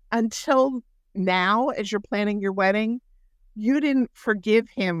until now, as you're planning your wedding, you didn't forgive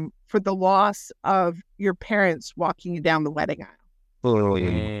him for the loss of your parents walking you down the wedding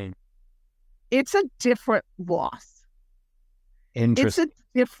aisle. It's a different loss. It's a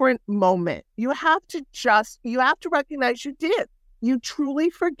different moment. You have to recognize you did. You truly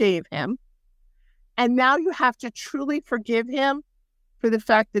forgave him. And now you have to truly forgive him for the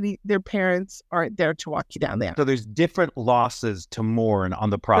fact that their parents aren't there to walk you down there. So there's different losses to mourn on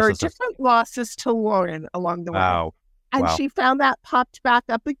the process. There are different losses to learn along the way. Wow. And she found that popped back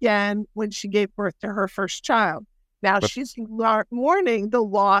up again when she gave birth to her first child. Now she's mourning the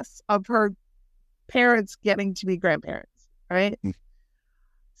loss of her parents getting to be grandparents, right?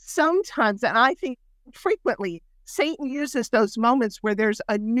 Sometimes, and I think frequently, Satan uses those moments where there's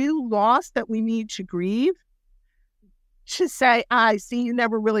a new loss that we need to grieve to say, I see you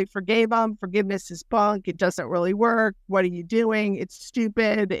never really forgave them. Forgiveness is bunk. It doesn't really work. What are you doing? It's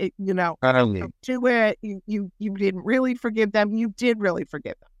stupid. Don't do it. You didn't really forgive them. You did really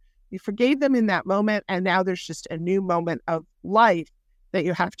forgive them. You forgave them in that moment. And now there's just a new moment of life that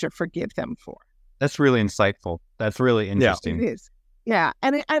you have to forgive them for. That's really insightful. That's really interesting. Yeah, it is. Yeah.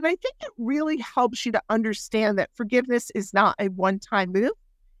 And I think it really helps you to understand that forgiveness is not a one-time move.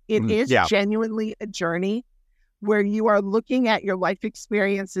 It is genuinely a journey where you are looking at your life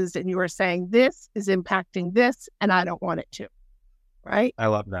experiences and you are saying, this is impacting this, and I don't want it to. Right? I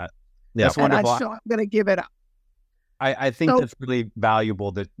love that. Yeah. That's wonderful. I'm going to give it up. I think that's really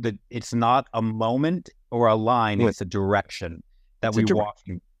valuable, that it's not a moment or a line, it's a direction that we walk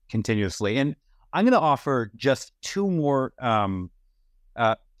in continuously. And I'm going to offer just two more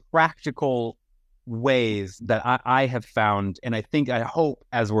practical ways that I have found, and I hope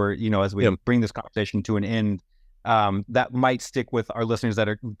as we bring this conversation to an end, that might stick with our listeners that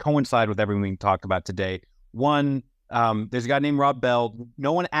coincide with everything we talked about today. One, there's a guy named Rob Bell.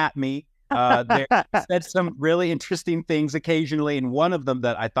 No one at me. There said some really interesting things occasionally, and one of them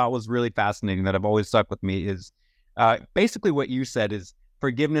that I thought was really fascinating that have always stuck with me is basically what you said is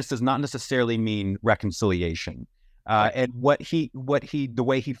forgiveness does not necessarily mean reconciliation. And the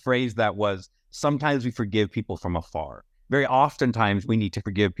way he phrased that was, sometimes we forgive people from afar. Very oftentimes we need to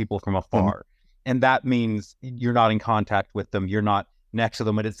forgive people from afar. And that means you're not in contact with them. You're not next to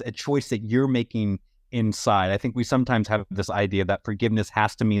them, but it's a choice that you're making inside. I think we sometimes have this idea that forgiveness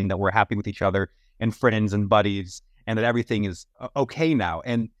has to mean that we're happy with each other and friends and buddies and that everything is okay now.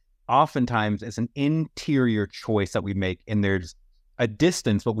 And oftentimes it's an interior choice that we make, and there's a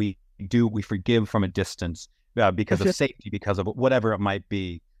distance, but we forgive from a distance because of safety, because of whatever it might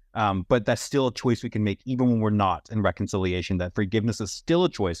be. But that's still a choice we can make even when we're not in reconciliation. That forgiveness is still a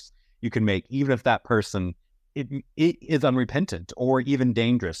choice you can make, even if that person it is unrepentant or even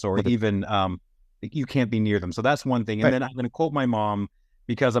dangerous or even you can't be near them. So that's one thing. And then I'm going to quote my mom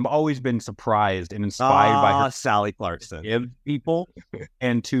because I've always been surprised and inspired by her, Sally Clarkson. Give people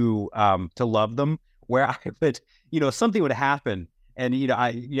and to love them. Where I would, something would happen, and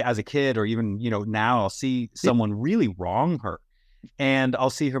I as a kid or even now I'll see someone really wrong her, and I'll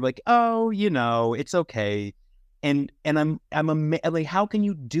see her like, oh, it's okay. And I'm like, how can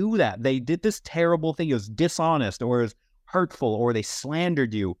you do that? They did this terrible thing. It was dishonest or it was hurtful or they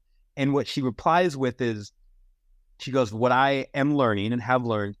slandered you. And what she replies with is, she goes, what I am learning and have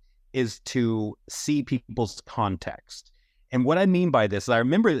learned is to see people's context. And what I mean by this is I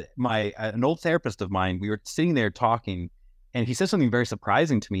remember an old therapist of mine, we were sitting there talking and he said something very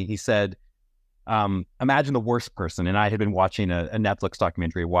surprising to me. He said, imagine the worst person. And I had been watching a Netflix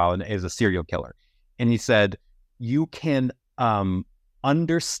documentary a while, and it was a serial killer. And he said, you can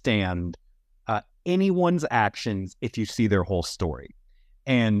understand anyone's actions if you see their whole story.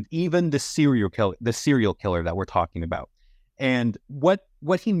 And even the serial killer that we're talking about. And what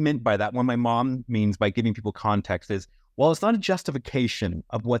he meant by that, what my mom means by giving people context is, well, it's not a justification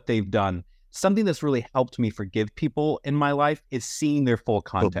of what they've done. Something that's really helped me forgive people in my life is seeing their full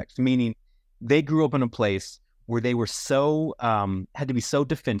context, meaning they grew up in a place where they were so, had to be so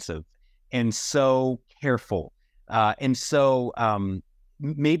defensive and so careful and so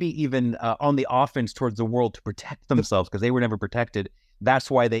maybe even on the offense towards the world to protect themselves because they were never protected.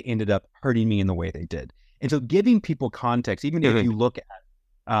 That's why they ended up hurting me in the way they did. And so giving people context, even if you look at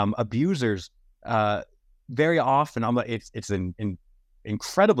abusers, very often,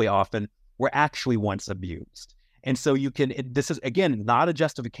 incredibly often, were actually once abused. And so this is, again, not a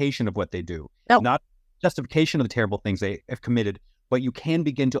justification of what they do, not justification of the terrible things they have committed, but you can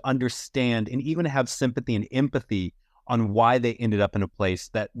begin to understand and even have sympathy and empathy on why they ended up in a place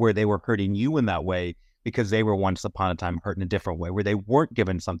where they were hurting you in that way, because they were once upon a time hurt in a different way, where they weren't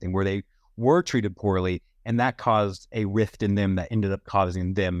given something, where they were treated poorly, and that caused a rift in them that ended up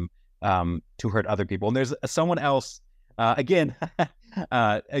causing them to hurt other people. And there's someone else, again,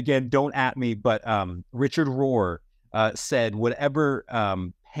 don't at me, but Richard Rohr said, whatever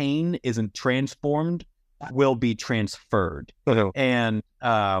pain isn't transformed will be transferred. And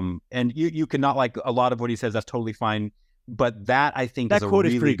you cannot like a lot of what he says, that's totally fine. But that, I think, that quote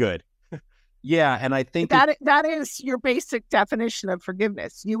is pretty good. Yeah, and I think that is your basic definition of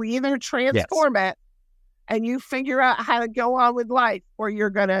forgiveness. You either transform it and you figure out how to go on with life, or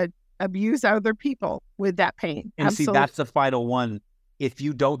you're going to abuse other people with that pain. And Absolutely. see, that's the final one. If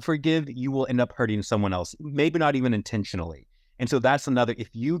you don't forgive, you will end up hurting someone else, maybe not even intentionally. And so that's another, if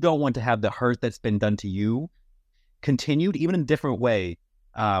you don't want to have the hurt that's been done to you continued, even in a different way,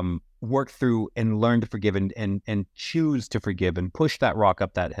 work through and learn to forgive and choose to forgive and push that rock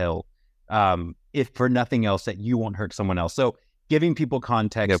up that hill. If for nothing else, that you won't hurt someone else. So giving people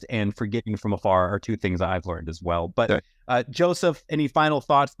context and forgiving from afar are two things that I've learned as well. But Joseph, any final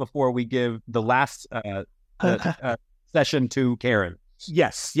thoughts before we give the last session to Karen?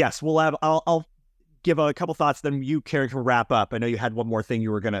 Yes. I'll give a couple thoughts, then you, Karen, can wrap up. I know you had one more thing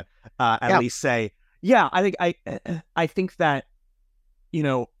you were going to at least say. Yeah, I think that,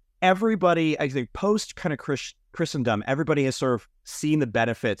 everybody, I think post kind of Christendom, everybody has sort of seen the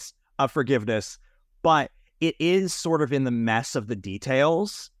benefits of forgiveness, but it is sort of in the mess of the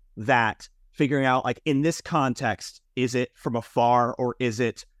details that figuring out, like, in this context, is it from afar or is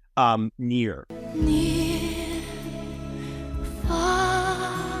it near? Near,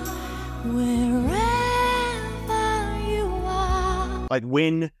 far, wherever you are. Like,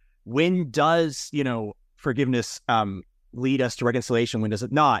 when does, forgiveness lead us to reconciliation? When does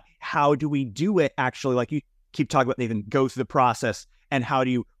it not? How do we do it actually? Like you keep talking about, Nathan, go through the process, and how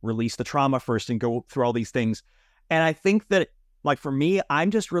do you release the trauma first and go through all these things? And I think that, like, for me,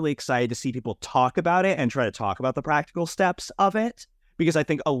 I'm just really excited to see people talk about it and try to talk about the practical steps of it, because I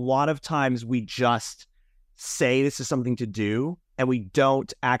think a lot of times we just say this is something to do and we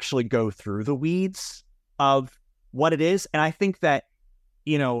don't actually go through the weeds of what it is. And I think that,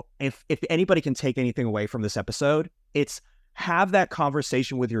 if anybody can take anything away from this episode, it's have that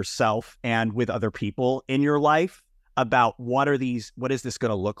conversation with yourself and with other people in your life about what is this going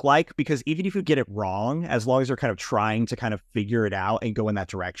to look like? Because even if you get it wrong, as long as you're kind of trying to kind of figure it out and go in that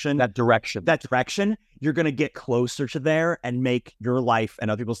direction, you're going to get closer to there and make your life and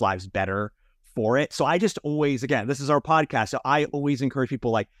other people's lives better for it. So I just always, again, this is our podcast, so I always encourage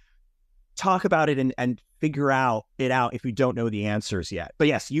people, like, talk about it and figure it out if you don't know the answers yet. But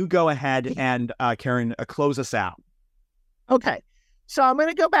yes, you go ahead and Karen, close us out. Okay. So I'm going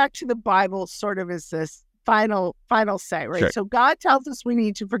to go back to the Bible sort of as this final say, right? Sure. So God tells us we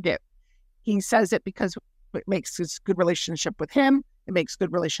need to forgive. He says it because it makes us good relationship with him. It makes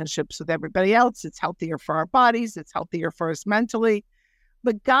good relationships with everybody else. It's healthier for our bodies. It's healthier for us mentally.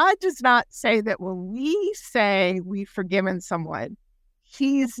 But God does not say that when we say we've forgiven someone,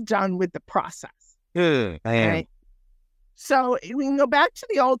 he's done with the process. I am. Right? So we can go back to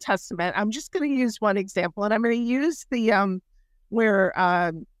the Old Testament. I'm just going to use one example, and I'm going to use the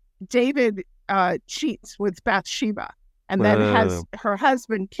where David cheats with Bathsheba and then has her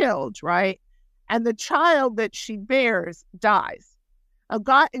husband killed, right? And the child that she bears dies.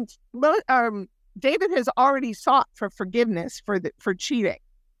 David has already sought for forgiveness for cheating,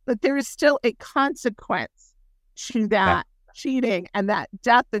 but there is still a consequence to that cheating and that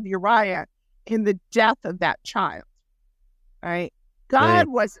death of Uriah in the death of that child. Right? God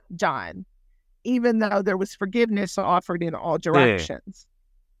wasn't done, even though there was forgiveness offered in all directions.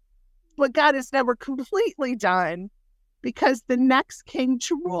 But God is never completely done because the next king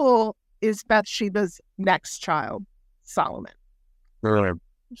to rule is Bathsheba's next child, Solomon.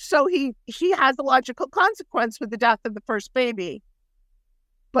 So he has a logical consequence with the death of the first baby,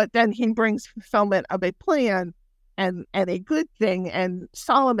 but then he brings fulfillment of a plan and a good thing. And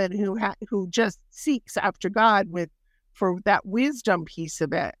Solomon, who just seeks after God for that wisdom piece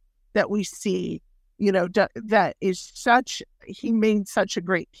of it that we see, that is he made such a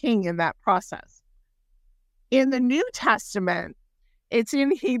great king in that process. In the New Testament, it's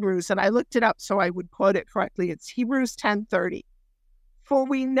in Hebrews, and I looked it up so I would quote it correctly. It's Hebrews 10:30. For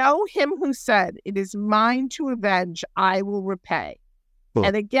we know him who said, it is mine to avenge, I will repay. Cool.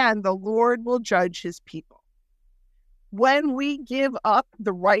 And again, the Lord will judge his people. When we give up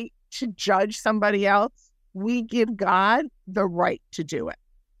the right to judge somebody else, we give God the right to do it.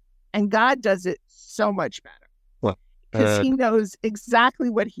 And God does it so much better. Because he knows exactly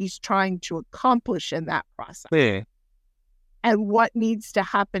what he's trying to accomplish in that process. And what needs to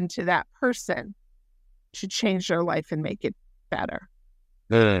happen to that person to change their life and make it better.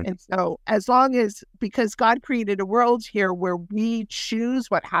 And so because God created a world here where we choose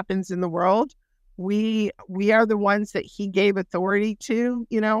what happens in the world, we are the ones that he gave authority to,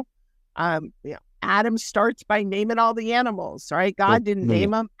 Adam starts by naming all the animals, right? God didn't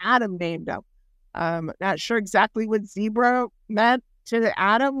name them, Adam named them. Not sure exactly what zebra meant to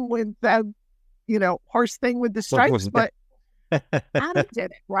Adam with the, horse thing with the stripes, but Adam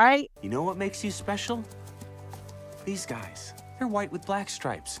did it, right? You know what makes you special? These guys. They're white with black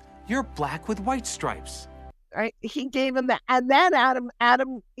stripes. You're black with white stripes. Right? He gave him that. And then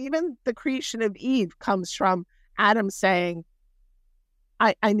Adam, even the creation of Eve comes from Adam saying,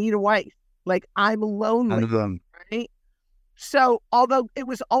 I need a wife. Like, I'm lonely. Right? So although it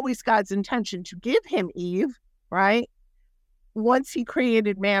was always God's intention to give him Eve, right? Once he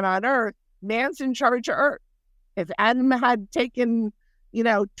created man on earth, man's in charge of earth. If Adam had taken,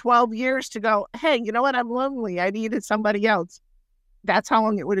 12 years to go, hey, you know what? I'm lonely. I needed somebody else. That's how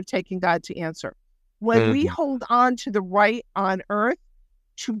long it would have taken God to answer. When we hold on to the right on earth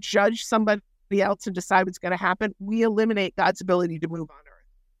to judge somebody else and decide what's going to happen, we eliminate God's ability to move on earth.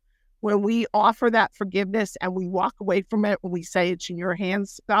 When we offer that forgiveness and we walk away from it, when we say it's in your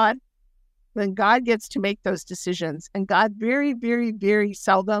hands, God, then God gets to make those decisions. And God very, very, very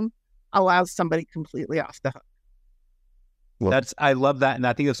seldom allows somebody completely off the hook. I love that. And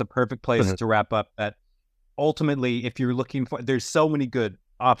I think that's a perfect place to wrap up that. Ultimately, if you're looking for, there's so many good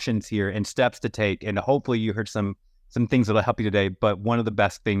options here and steps to take, and hopefully you heard some things that'll help you today. But one of the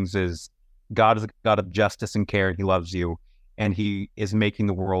best things is God is a God of justice and care, and he loves you, and he is making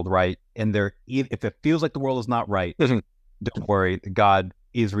the world right. And if it feels like the world is not right, don't worry, God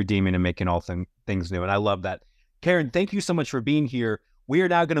is redeeming and making all things new. And I love that. Karen, thank you so much for being here. We are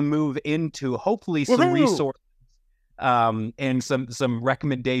now going to move into hopefully some resources and some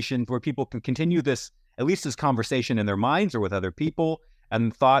recommendations where people can continue at least this conversation in their minds or with other people,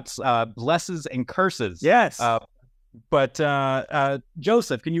 and thoughts, blesses and curses. Yes. But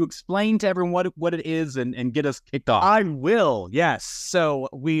Joseph, can you explain to everyone what it is and get us kicked off? I will. Yes. So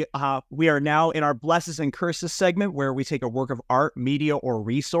we are now in our blesses and curses segment, where we take a work of art, media, or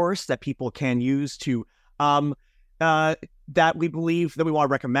resource that people can use to that we believe that we want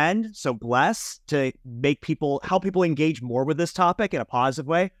to recommend. So bless, to help people engage more with this topic in a positive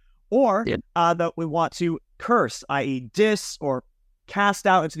way, or that we want to curse, i.e. diss or cast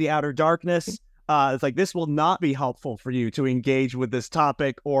out into the outer darkness. It's like, this will not be helpful for you to engage with this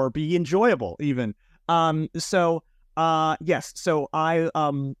topic or be enjoyable even. Yes. So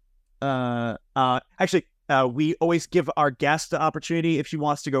we always give our guest the opportunity if she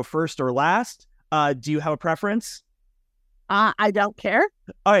wants to go first or last. Do you have a preference? I don't care.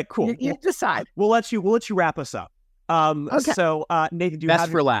 All right, cool. You decide. We'll let you wrap us up. Okay. So Nathan, do you Best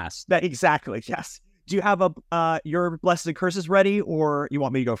have for last. that exactly? Yes. Do you have your blessings and curses ready, or you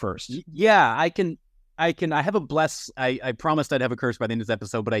want me to go first? Yeah, I can. I have a bless. I promised I'd have a curse by the end of this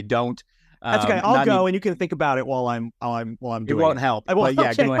episode, but I don't. That's okay. I'll go, and you can think about it while I'm doing it. It won't help. But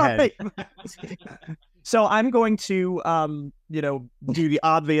yeah, go ahead. So I'm going to do the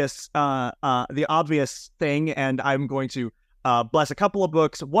obvious thing, and I'm going to bless a couple of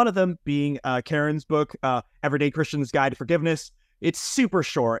books. One of them being Karen's book, Everyday Christian's Guide to Forgiveness. It's super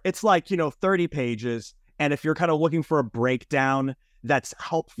short. It's like 30 pages, and if you're kind of looking for a breakdown that's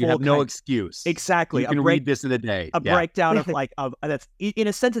helpful, you have no excuse. Exactly. You can read this in a day. A breakdown of that's in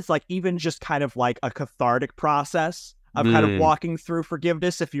a sense, it's like even just kind of like a cathartic process of kind of walking through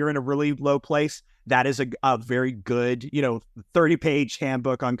forgiveness. If you're in a really low place, that is a very good 30-page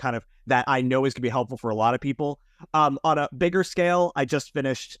handbook on kind of that I know is going to be helpful for a lot of people. On a bigger scale, I just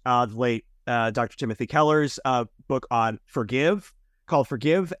finished the late Dr. Timothy Keller's book on called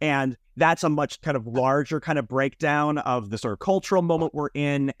Forgive, and that's a much kind of larger kind of breakdown of the sort of cultural moment we're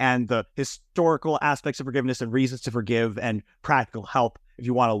in and the historical aspects of forgiveness and reasons to forgive and practical help. If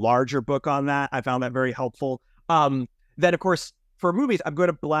you want a larger book on that, I found that very helpful. Then, of course, for movies, I'm going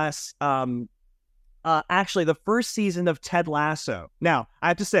to bless actually the first season of Ted Lasso. Now, I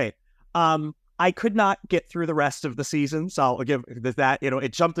have to say, I could not get through the rest of the season, so I'll give that.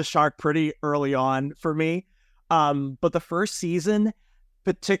 It jumped the shark pretty early on for me. But the first season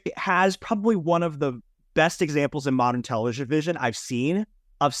has probably one of the best examples in modern television I've seen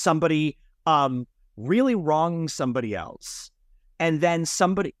of somebody really wronging somebody else, and then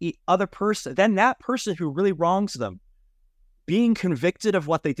that person who really wrongs them being convicted of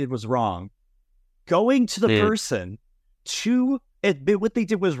what they did was wrong, going to the person to admit what they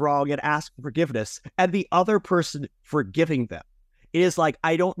did was wrong and ask for forgiveness, and the other person forgiving them. It is like,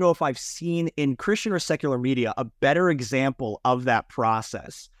 I don't know if I've seen in Christian or secular media a better example of that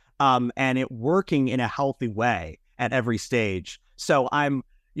process, and it working in a healthy way at every stage. So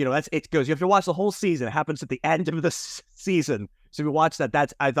it goes, you have to watch the whole season. It happens at the end of the season. So if you watch that,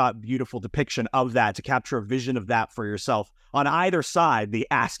 that's, I thought, beautiful depiction of that, to capture a vision of that for yourself on either side, the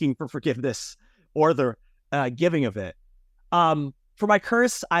asking for forgiveness or the giving of it. For my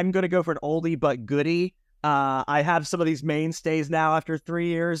curse, I'm going to go for an oldie but goodie. I have some of these mainstays now after 3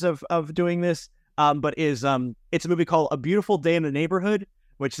 years of doing this, but it's a movie called A Beautiful Day in the Neighborhood,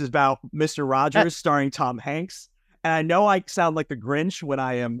 which is about Mr. Rogers starring Tom Hanks. And I know I sound like the Grinch when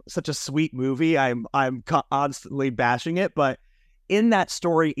I am such a sweet movie. I'm constantly bashing it, but in that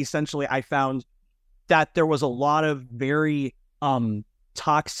story, essentially, I found that there was a lot of very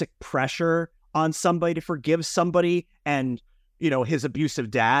toxic pressure on somebody to forgive somebody, and his abusive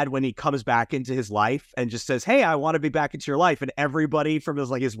dad, when he comes back into his life and just says, hey, I want to be back into your life. And everybody from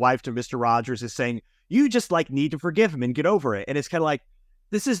his wife to Mr. Rogers is saying, you just need to forgive him and get over it. And it's kind of like,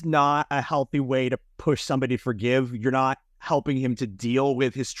 this is not a healthy way to push somebody to forgive. You're not helping him to deal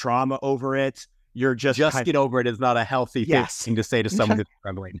with his trauma over it. You're just get over it is not a healthy thing to say to someone who's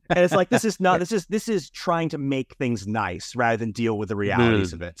struggling. And it's like, this is trying to make things nice rather than deal with the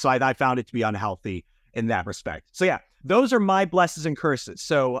realities of it. So I found it to be unhealthy in that respect. So yeah, those are my blesses and curses.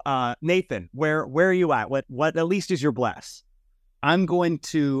 So Nathan, where are you at? What at least is your bless? I'm going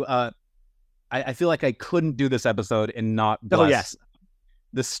to I feel like I couldn't do this episode and not bless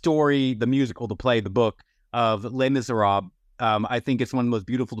the story, the musical, the play, the book of Les Miserables. I think it's one of the most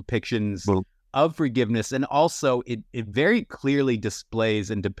beautiful depictions of forgiveness, and also it very clearly displays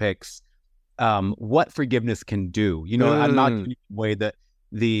and depicts what forgiveness can do. I'm not giving away that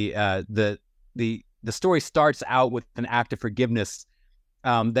the story starts out with an act of forgiveness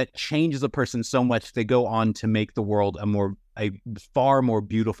that changes a person so much they go on to make the world a far more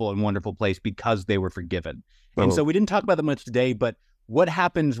beautiful and wonderful place because they were forgiven. And so we didn't talk about that much today, but what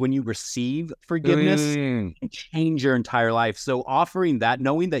happens when you receive forgiveness can change your entire life. So offering that,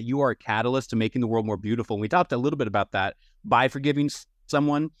 knowing that you are a catalyst to making the world more beautiful, and we talked a little bit about that, by forgiving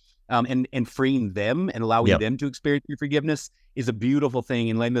someone and freeing them and allowing them to experience your forgiveness is a beautiful thing.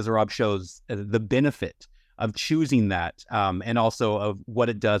 And Les Miserables shows the benefit of choosing that and also of what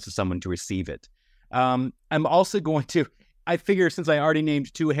it does to someone to receive it. I'm also going to, I figure since I already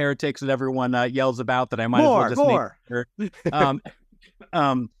named two heretics that everyone yells about, that I might as well just name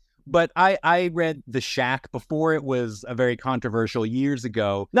her. But I read The Shack before it was a very controversial years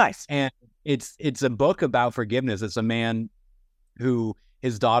ago. Nice. And it's a book about forgiveness. It's a man who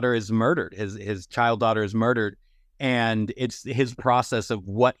his daughter is murdered. His child daughter is murdered. And it's his process of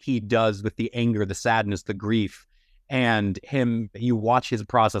what he does with the anger, the sadness, the grief, and you watch his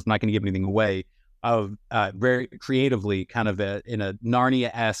process. I'm not going to give anything away, very creatively, kind of in a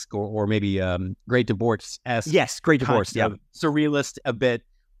Narnia-esque or maybe Great Divorce-esque. Yes, Great Divorce. Yeah, surrealist a bit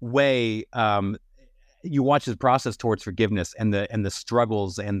way. You watch his process towards forgiveness and the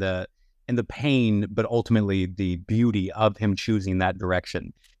struggles and the pain, but ultimately the beauty of him choosing that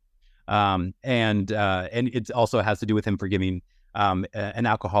direction. And it also has to do with him forgiving an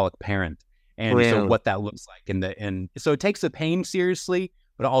alcoholic parent, and so what that looks like. And so it takes the pain seriously,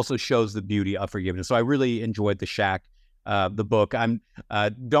 but it also shows the beauty of forgiveness. So I really enjoyed The Shack, the book.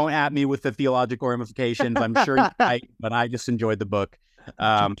 Don't at me with the theological ramifications. I'm sure you're right, but I just enjoyed the book.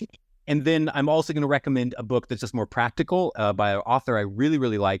 And then I'm also going to recommend a book that's just more practical by an author I really,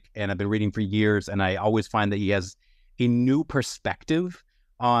 really like, and I've been reading for years, and I always find that he has a new perspective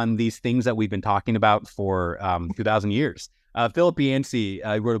on these things that we've been talking about for 2,000 years. Philip Yancey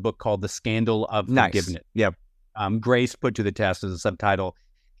wrote a book called The Scandal of Forgiveness. Yep. Grace Put to the Test as a subtitle.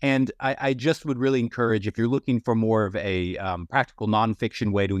 And I just would really encourage, if you're looking for more of a practical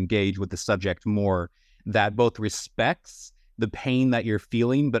nonfiction way to engage with the subject more, that both respects the pain that you're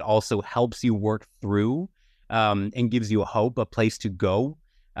feeling, but also helps you work through and gives you a hope, a place to go,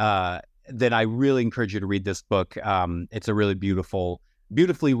 then I really encourage you to read this book. It's a really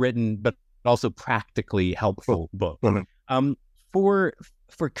beautifully written, but also practically helpful book. For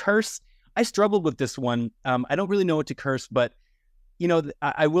curse, I struggled with this one. I don't really know what to curse, but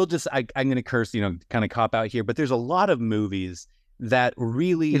I will just, I'm going to curse, kind of cop out here, but there's a lot of movies that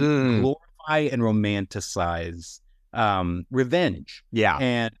really glorify and romanticize revenge. Yeah.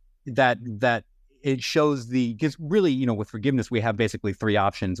 And that it shows because really, with forgiveness, we have basically three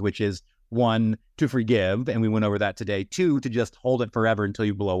options, which is 1, to forgive, and we went over that today. 2, to just hold it forever until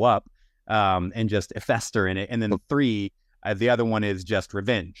you blow up and just fester in it. And then 3, the other one is just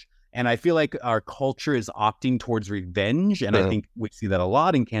revenge. And I feel like our culture is opting towards revenge. And I think we see that a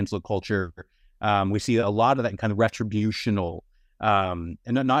lot in cancel culture. We see a lot of that kind of retributional, and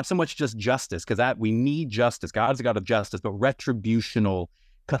not so much just justice, because that we need justice. God's a God of justice, but retributional,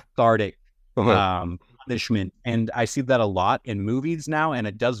 cathartic punishment. And I see that a lot in movies now, and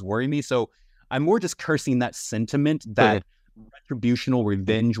it does worry me. So I'm more just cursing that sentiment that retributional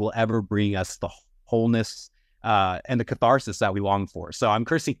revenge will ever bring us the wholeness and the catharsis that we long for. So I'm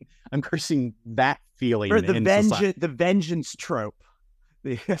cursing that feeling. Or the vengeance trope.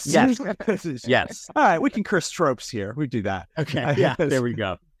 Yes. Yes. All right, we can curse tropes here. We do that. Okay. Yeah. There we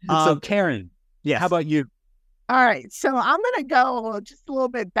go. So Karen, how about you? All right. So I'm going to go just a little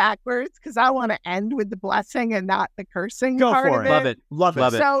bit backwards because I want to end with the blessing and not the cursing Go part for of it. it. Love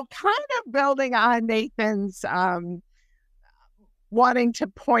it. So kind of building on Nathan's wanting to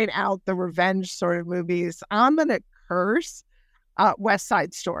point out the revenge sort of movies, I'm going to curse West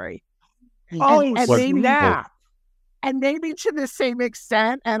Side Story. And maybe to the same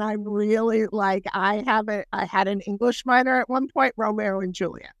extent, and I'm really like, I had an English minor at one point, Romeo and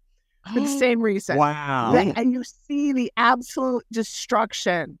Juliet, for the same reason. Wow. And you see the absolute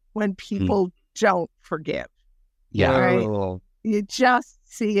destruction when people don't forgive. Yeah. Right? You just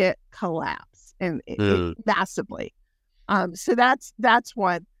see it collapse and it massively. So that's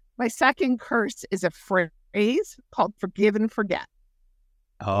one. My second curse is a phrase called forgive and forget.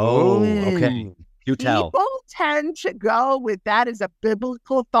 Oh, okay. You tell. People tend to go with that as a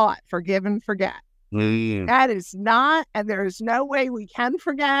biblical thought, forgive and forget. That is not, and there is no way we can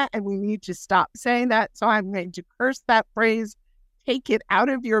forget, and we need to stop saying that. So I'm going to curse that phrase, take it out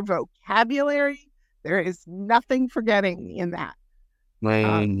of your vocabulary. There is nothing forgetting in that.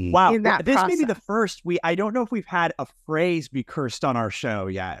 Wow, in that this process. may be the first. I don't know if we've had a phrase be cursed on our show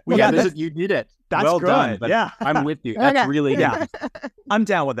yet. You did it. That's well good. done. But Yeah, I'm with you. That's really good. I'm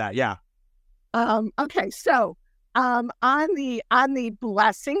down with that. Yeah. Okay, so on the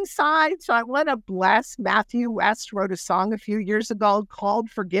blessing side, so I want to bless. Matthew West wrote a song a few years ago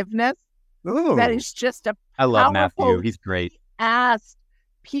called Forgiveness. Ooh. That is just a I love powerful. Matthew. He's great. He asked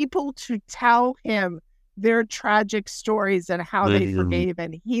people to tell him their tragic stories and how they forgave,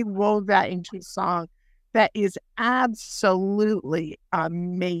 and he wove that into a song that is absolutely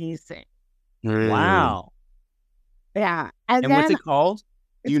amazing. Wow. Yeah, And then, what's it called?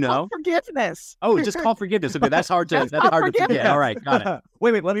 it's called Forgiveness. Oh, just call forgiveness. Okay, that's hard to forget. All right, got it.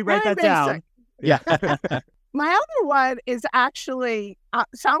 Wait, let me write Very that down. Yeah. My other one is actually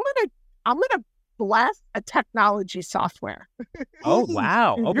so I'm gonna bless a technology software. Oh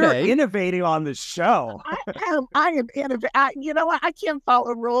wow. You're Okay. innovating on this show. I am innovating. You know what? I can't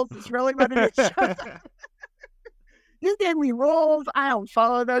follow rules. It's really what it is. You gave me rules. I don't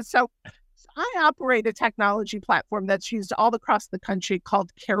follow those. So I operate a technology platform that's used all across the country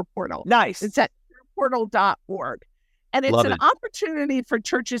called Care Portal. Nice. It's at careportal.org. And it's Love an it. opportunity for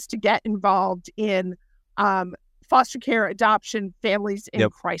churches to get involved in foster care, adoption, families in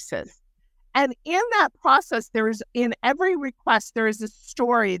crisis. And in that process, in every request, there is a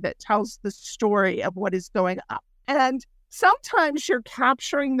story that tells the story of what is going on. And sometimes you're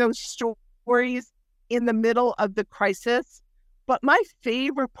capturing those stories in the middle of the crisis. But my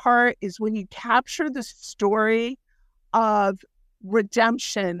favorite part is when you capture the story of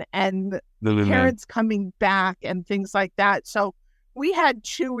redemption and parents coming back and things like that. So we had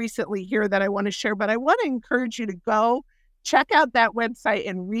 2 recently here that I want to share, but I want to encourage you to go check out that website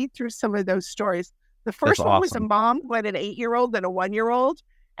and read through some of those stories. The first one was a mom who had an 8-year-old and a 1-year-old,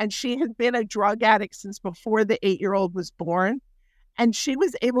 and she had been a drug addict since before the 8-year-old was born. And she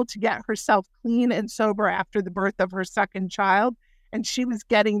was able to get herself clean and sober after the birth of her second child, and she was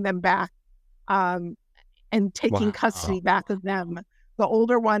getting them back and taking custody back of them. The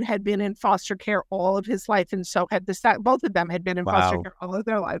older one had been in foster care all of his life, and so had both of them had been in foster care all of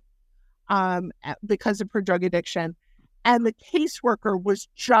their life because of her drug addiction. And the caseworker was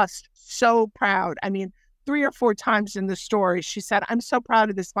just so proud. I mean, 3 or 4 times in the story, she said, "I'm so proud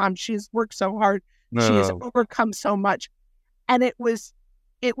of this mom. She's worked so hard. She has overcome so much." And it was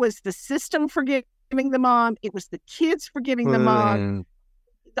the system forgiving the mom. It was the kids forgiving the mom.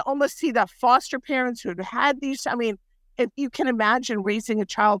 To almost see the foster parents who had these. I mean, if you can imagine raising a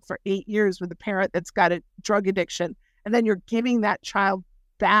child for 8 years with a parent that's got a drug addiction, and then you're giving that child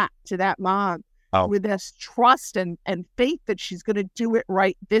back to that mom with this trust and faith that she's going to do it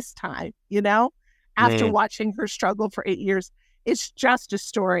right this time, after watching her struggle for 8 years. It's just a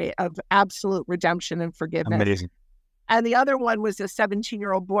story of absolute redemption and forgiveness. Amazing. And the other one was a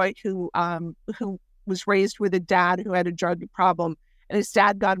 17-year-old boy who was raised with a dad who had a drug problem, and his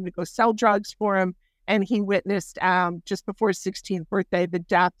dad got him to go sell drugs for him. And he witnessed just before his 16th birthday the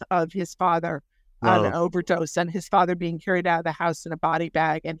death of his father on an overdose, and his father being carried out of the house in a body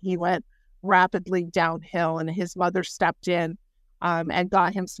bag. And he went rapidly downhill, and his mother stepped in and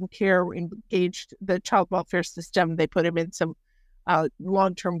got him some care, engaged the child welfare system. They put him in some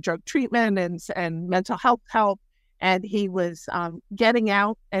long-term drug treatment and mental health help. And he was getting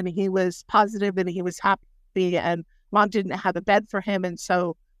out, and he was positive, and he was happy. And mom didn't have a bed for him. And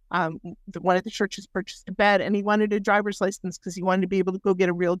so one of the churches purchased a bed, and he wanted a driver's license because he wanted to be able to go get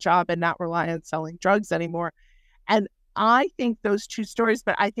a real job and not rely on selling drugs anymore. And I think those 2 stories,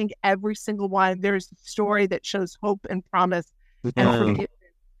 but I think every single one, there's a story that shows hope and promise and forgiveness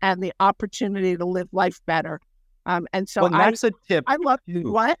and the opportunity to live life better. And so that's a tip. I love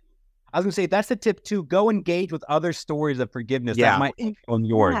what? I was going to say, that's a tip too. Go engage with other stories of forgiveness that might on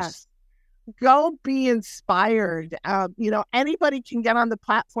yours. Yes. Go be inspired. Anybody can get on the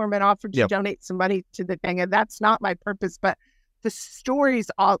platform and offer to donate some money to the thing. And that's not my purpose, but the stories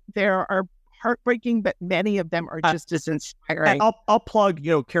out there are heartbreaking, but many of them are just as inspiring. I'll plug,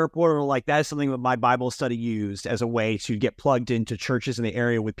 Care Portal, like that is something that my Bible study used as a way to get plugged into churches in the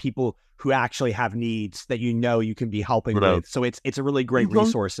area with people who actually have needs that you can be helping with. So it's a really great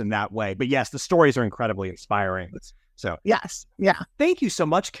resource in that way. But yes, the stories are incredibly inspiring. So yes. Yeah. Thank you so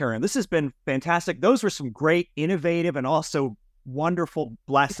much, Karen. This has been fantastic. Those were some great, innovative, and also wonderful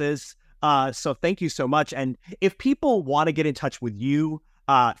blesses. So thank you so much. And if people want to get in touch with you,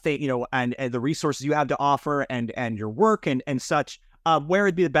 and the resources you have to offer and your work and such, where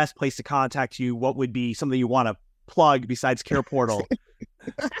would be the best place to contact you? What would be something you want to plug besides Care Portal?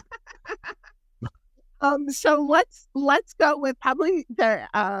 So let's go with probably the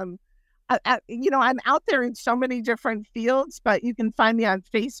I'm out there in so many different fields, but you can find me on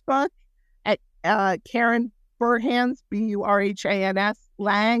Facebook at Karen Burhans, Burhans,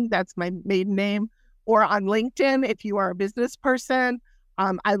 Laing, that's my maiden name, or on LinkedIn if you are a business person.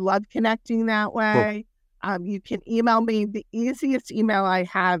 I love connecting that way. Cool. You can email me. The easiest email I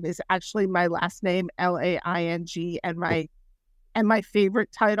have is actually my last name, Laing, and my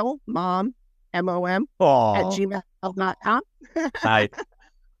favorite title, Mom, MOM, at gmail.com. Nice.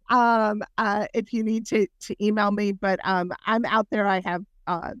 If you need to email me, but I'm out there. I have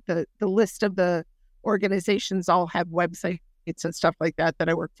the list of the organizations all have websites and stuff like that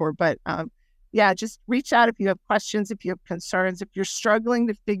I work for. But just reach out if you have questions, if you have concerns, if you're struggling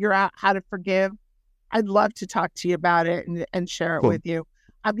to figure out how to forgive. I'd love to talk to you about it and share it with you.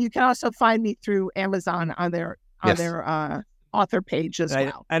 You can also find me through Amazon on their author page as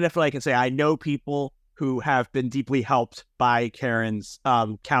well. And if I can say, I know people who have been deeply helped by Karen's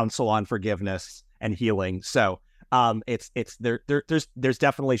counsel on forgiveness and healing. So there's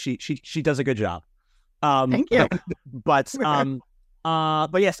definitely she does a good job. Thank you. But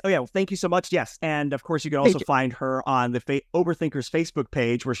yes. Oh yeah. Well, thank you so much. Yes. And of course you can also find her on the Overthinkers Facebook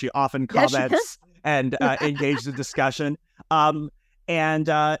page where she often comments and engage the discussion. And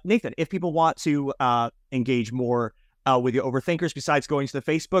Nathan, if people want to engage more with the Overthinkers, besides going to the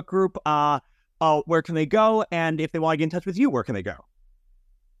Facebook group, where can they go? And if they want to get in touch with you, where can they go?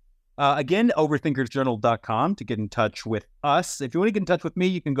 Again, overthinkersjournal.com to get in touch with us. If you want to get in touch with me,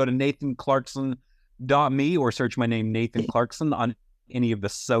 you can go to nathanclarkson.me or search my name, Nathan Clarkson, on any of the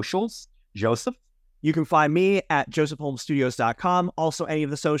socials. Joseph? You can find me at josephholmesstudios.com. Also, any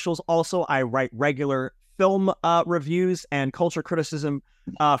of the socials. Also, I write regular film reviews and culture criticism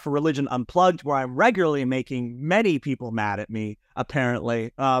for Religion Unplugged, where I'm regularly making many people mad at me,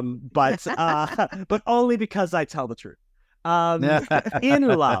 apparently, but only because I tell the truth. In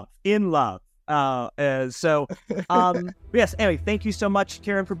love. Yes, anyway, thank you so much,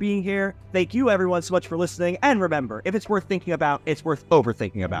 Karen, for being here. Thank you, everyone, so much for listening. And remember, if it's worth thinking about, it's worth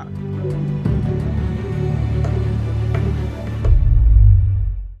overthinking about.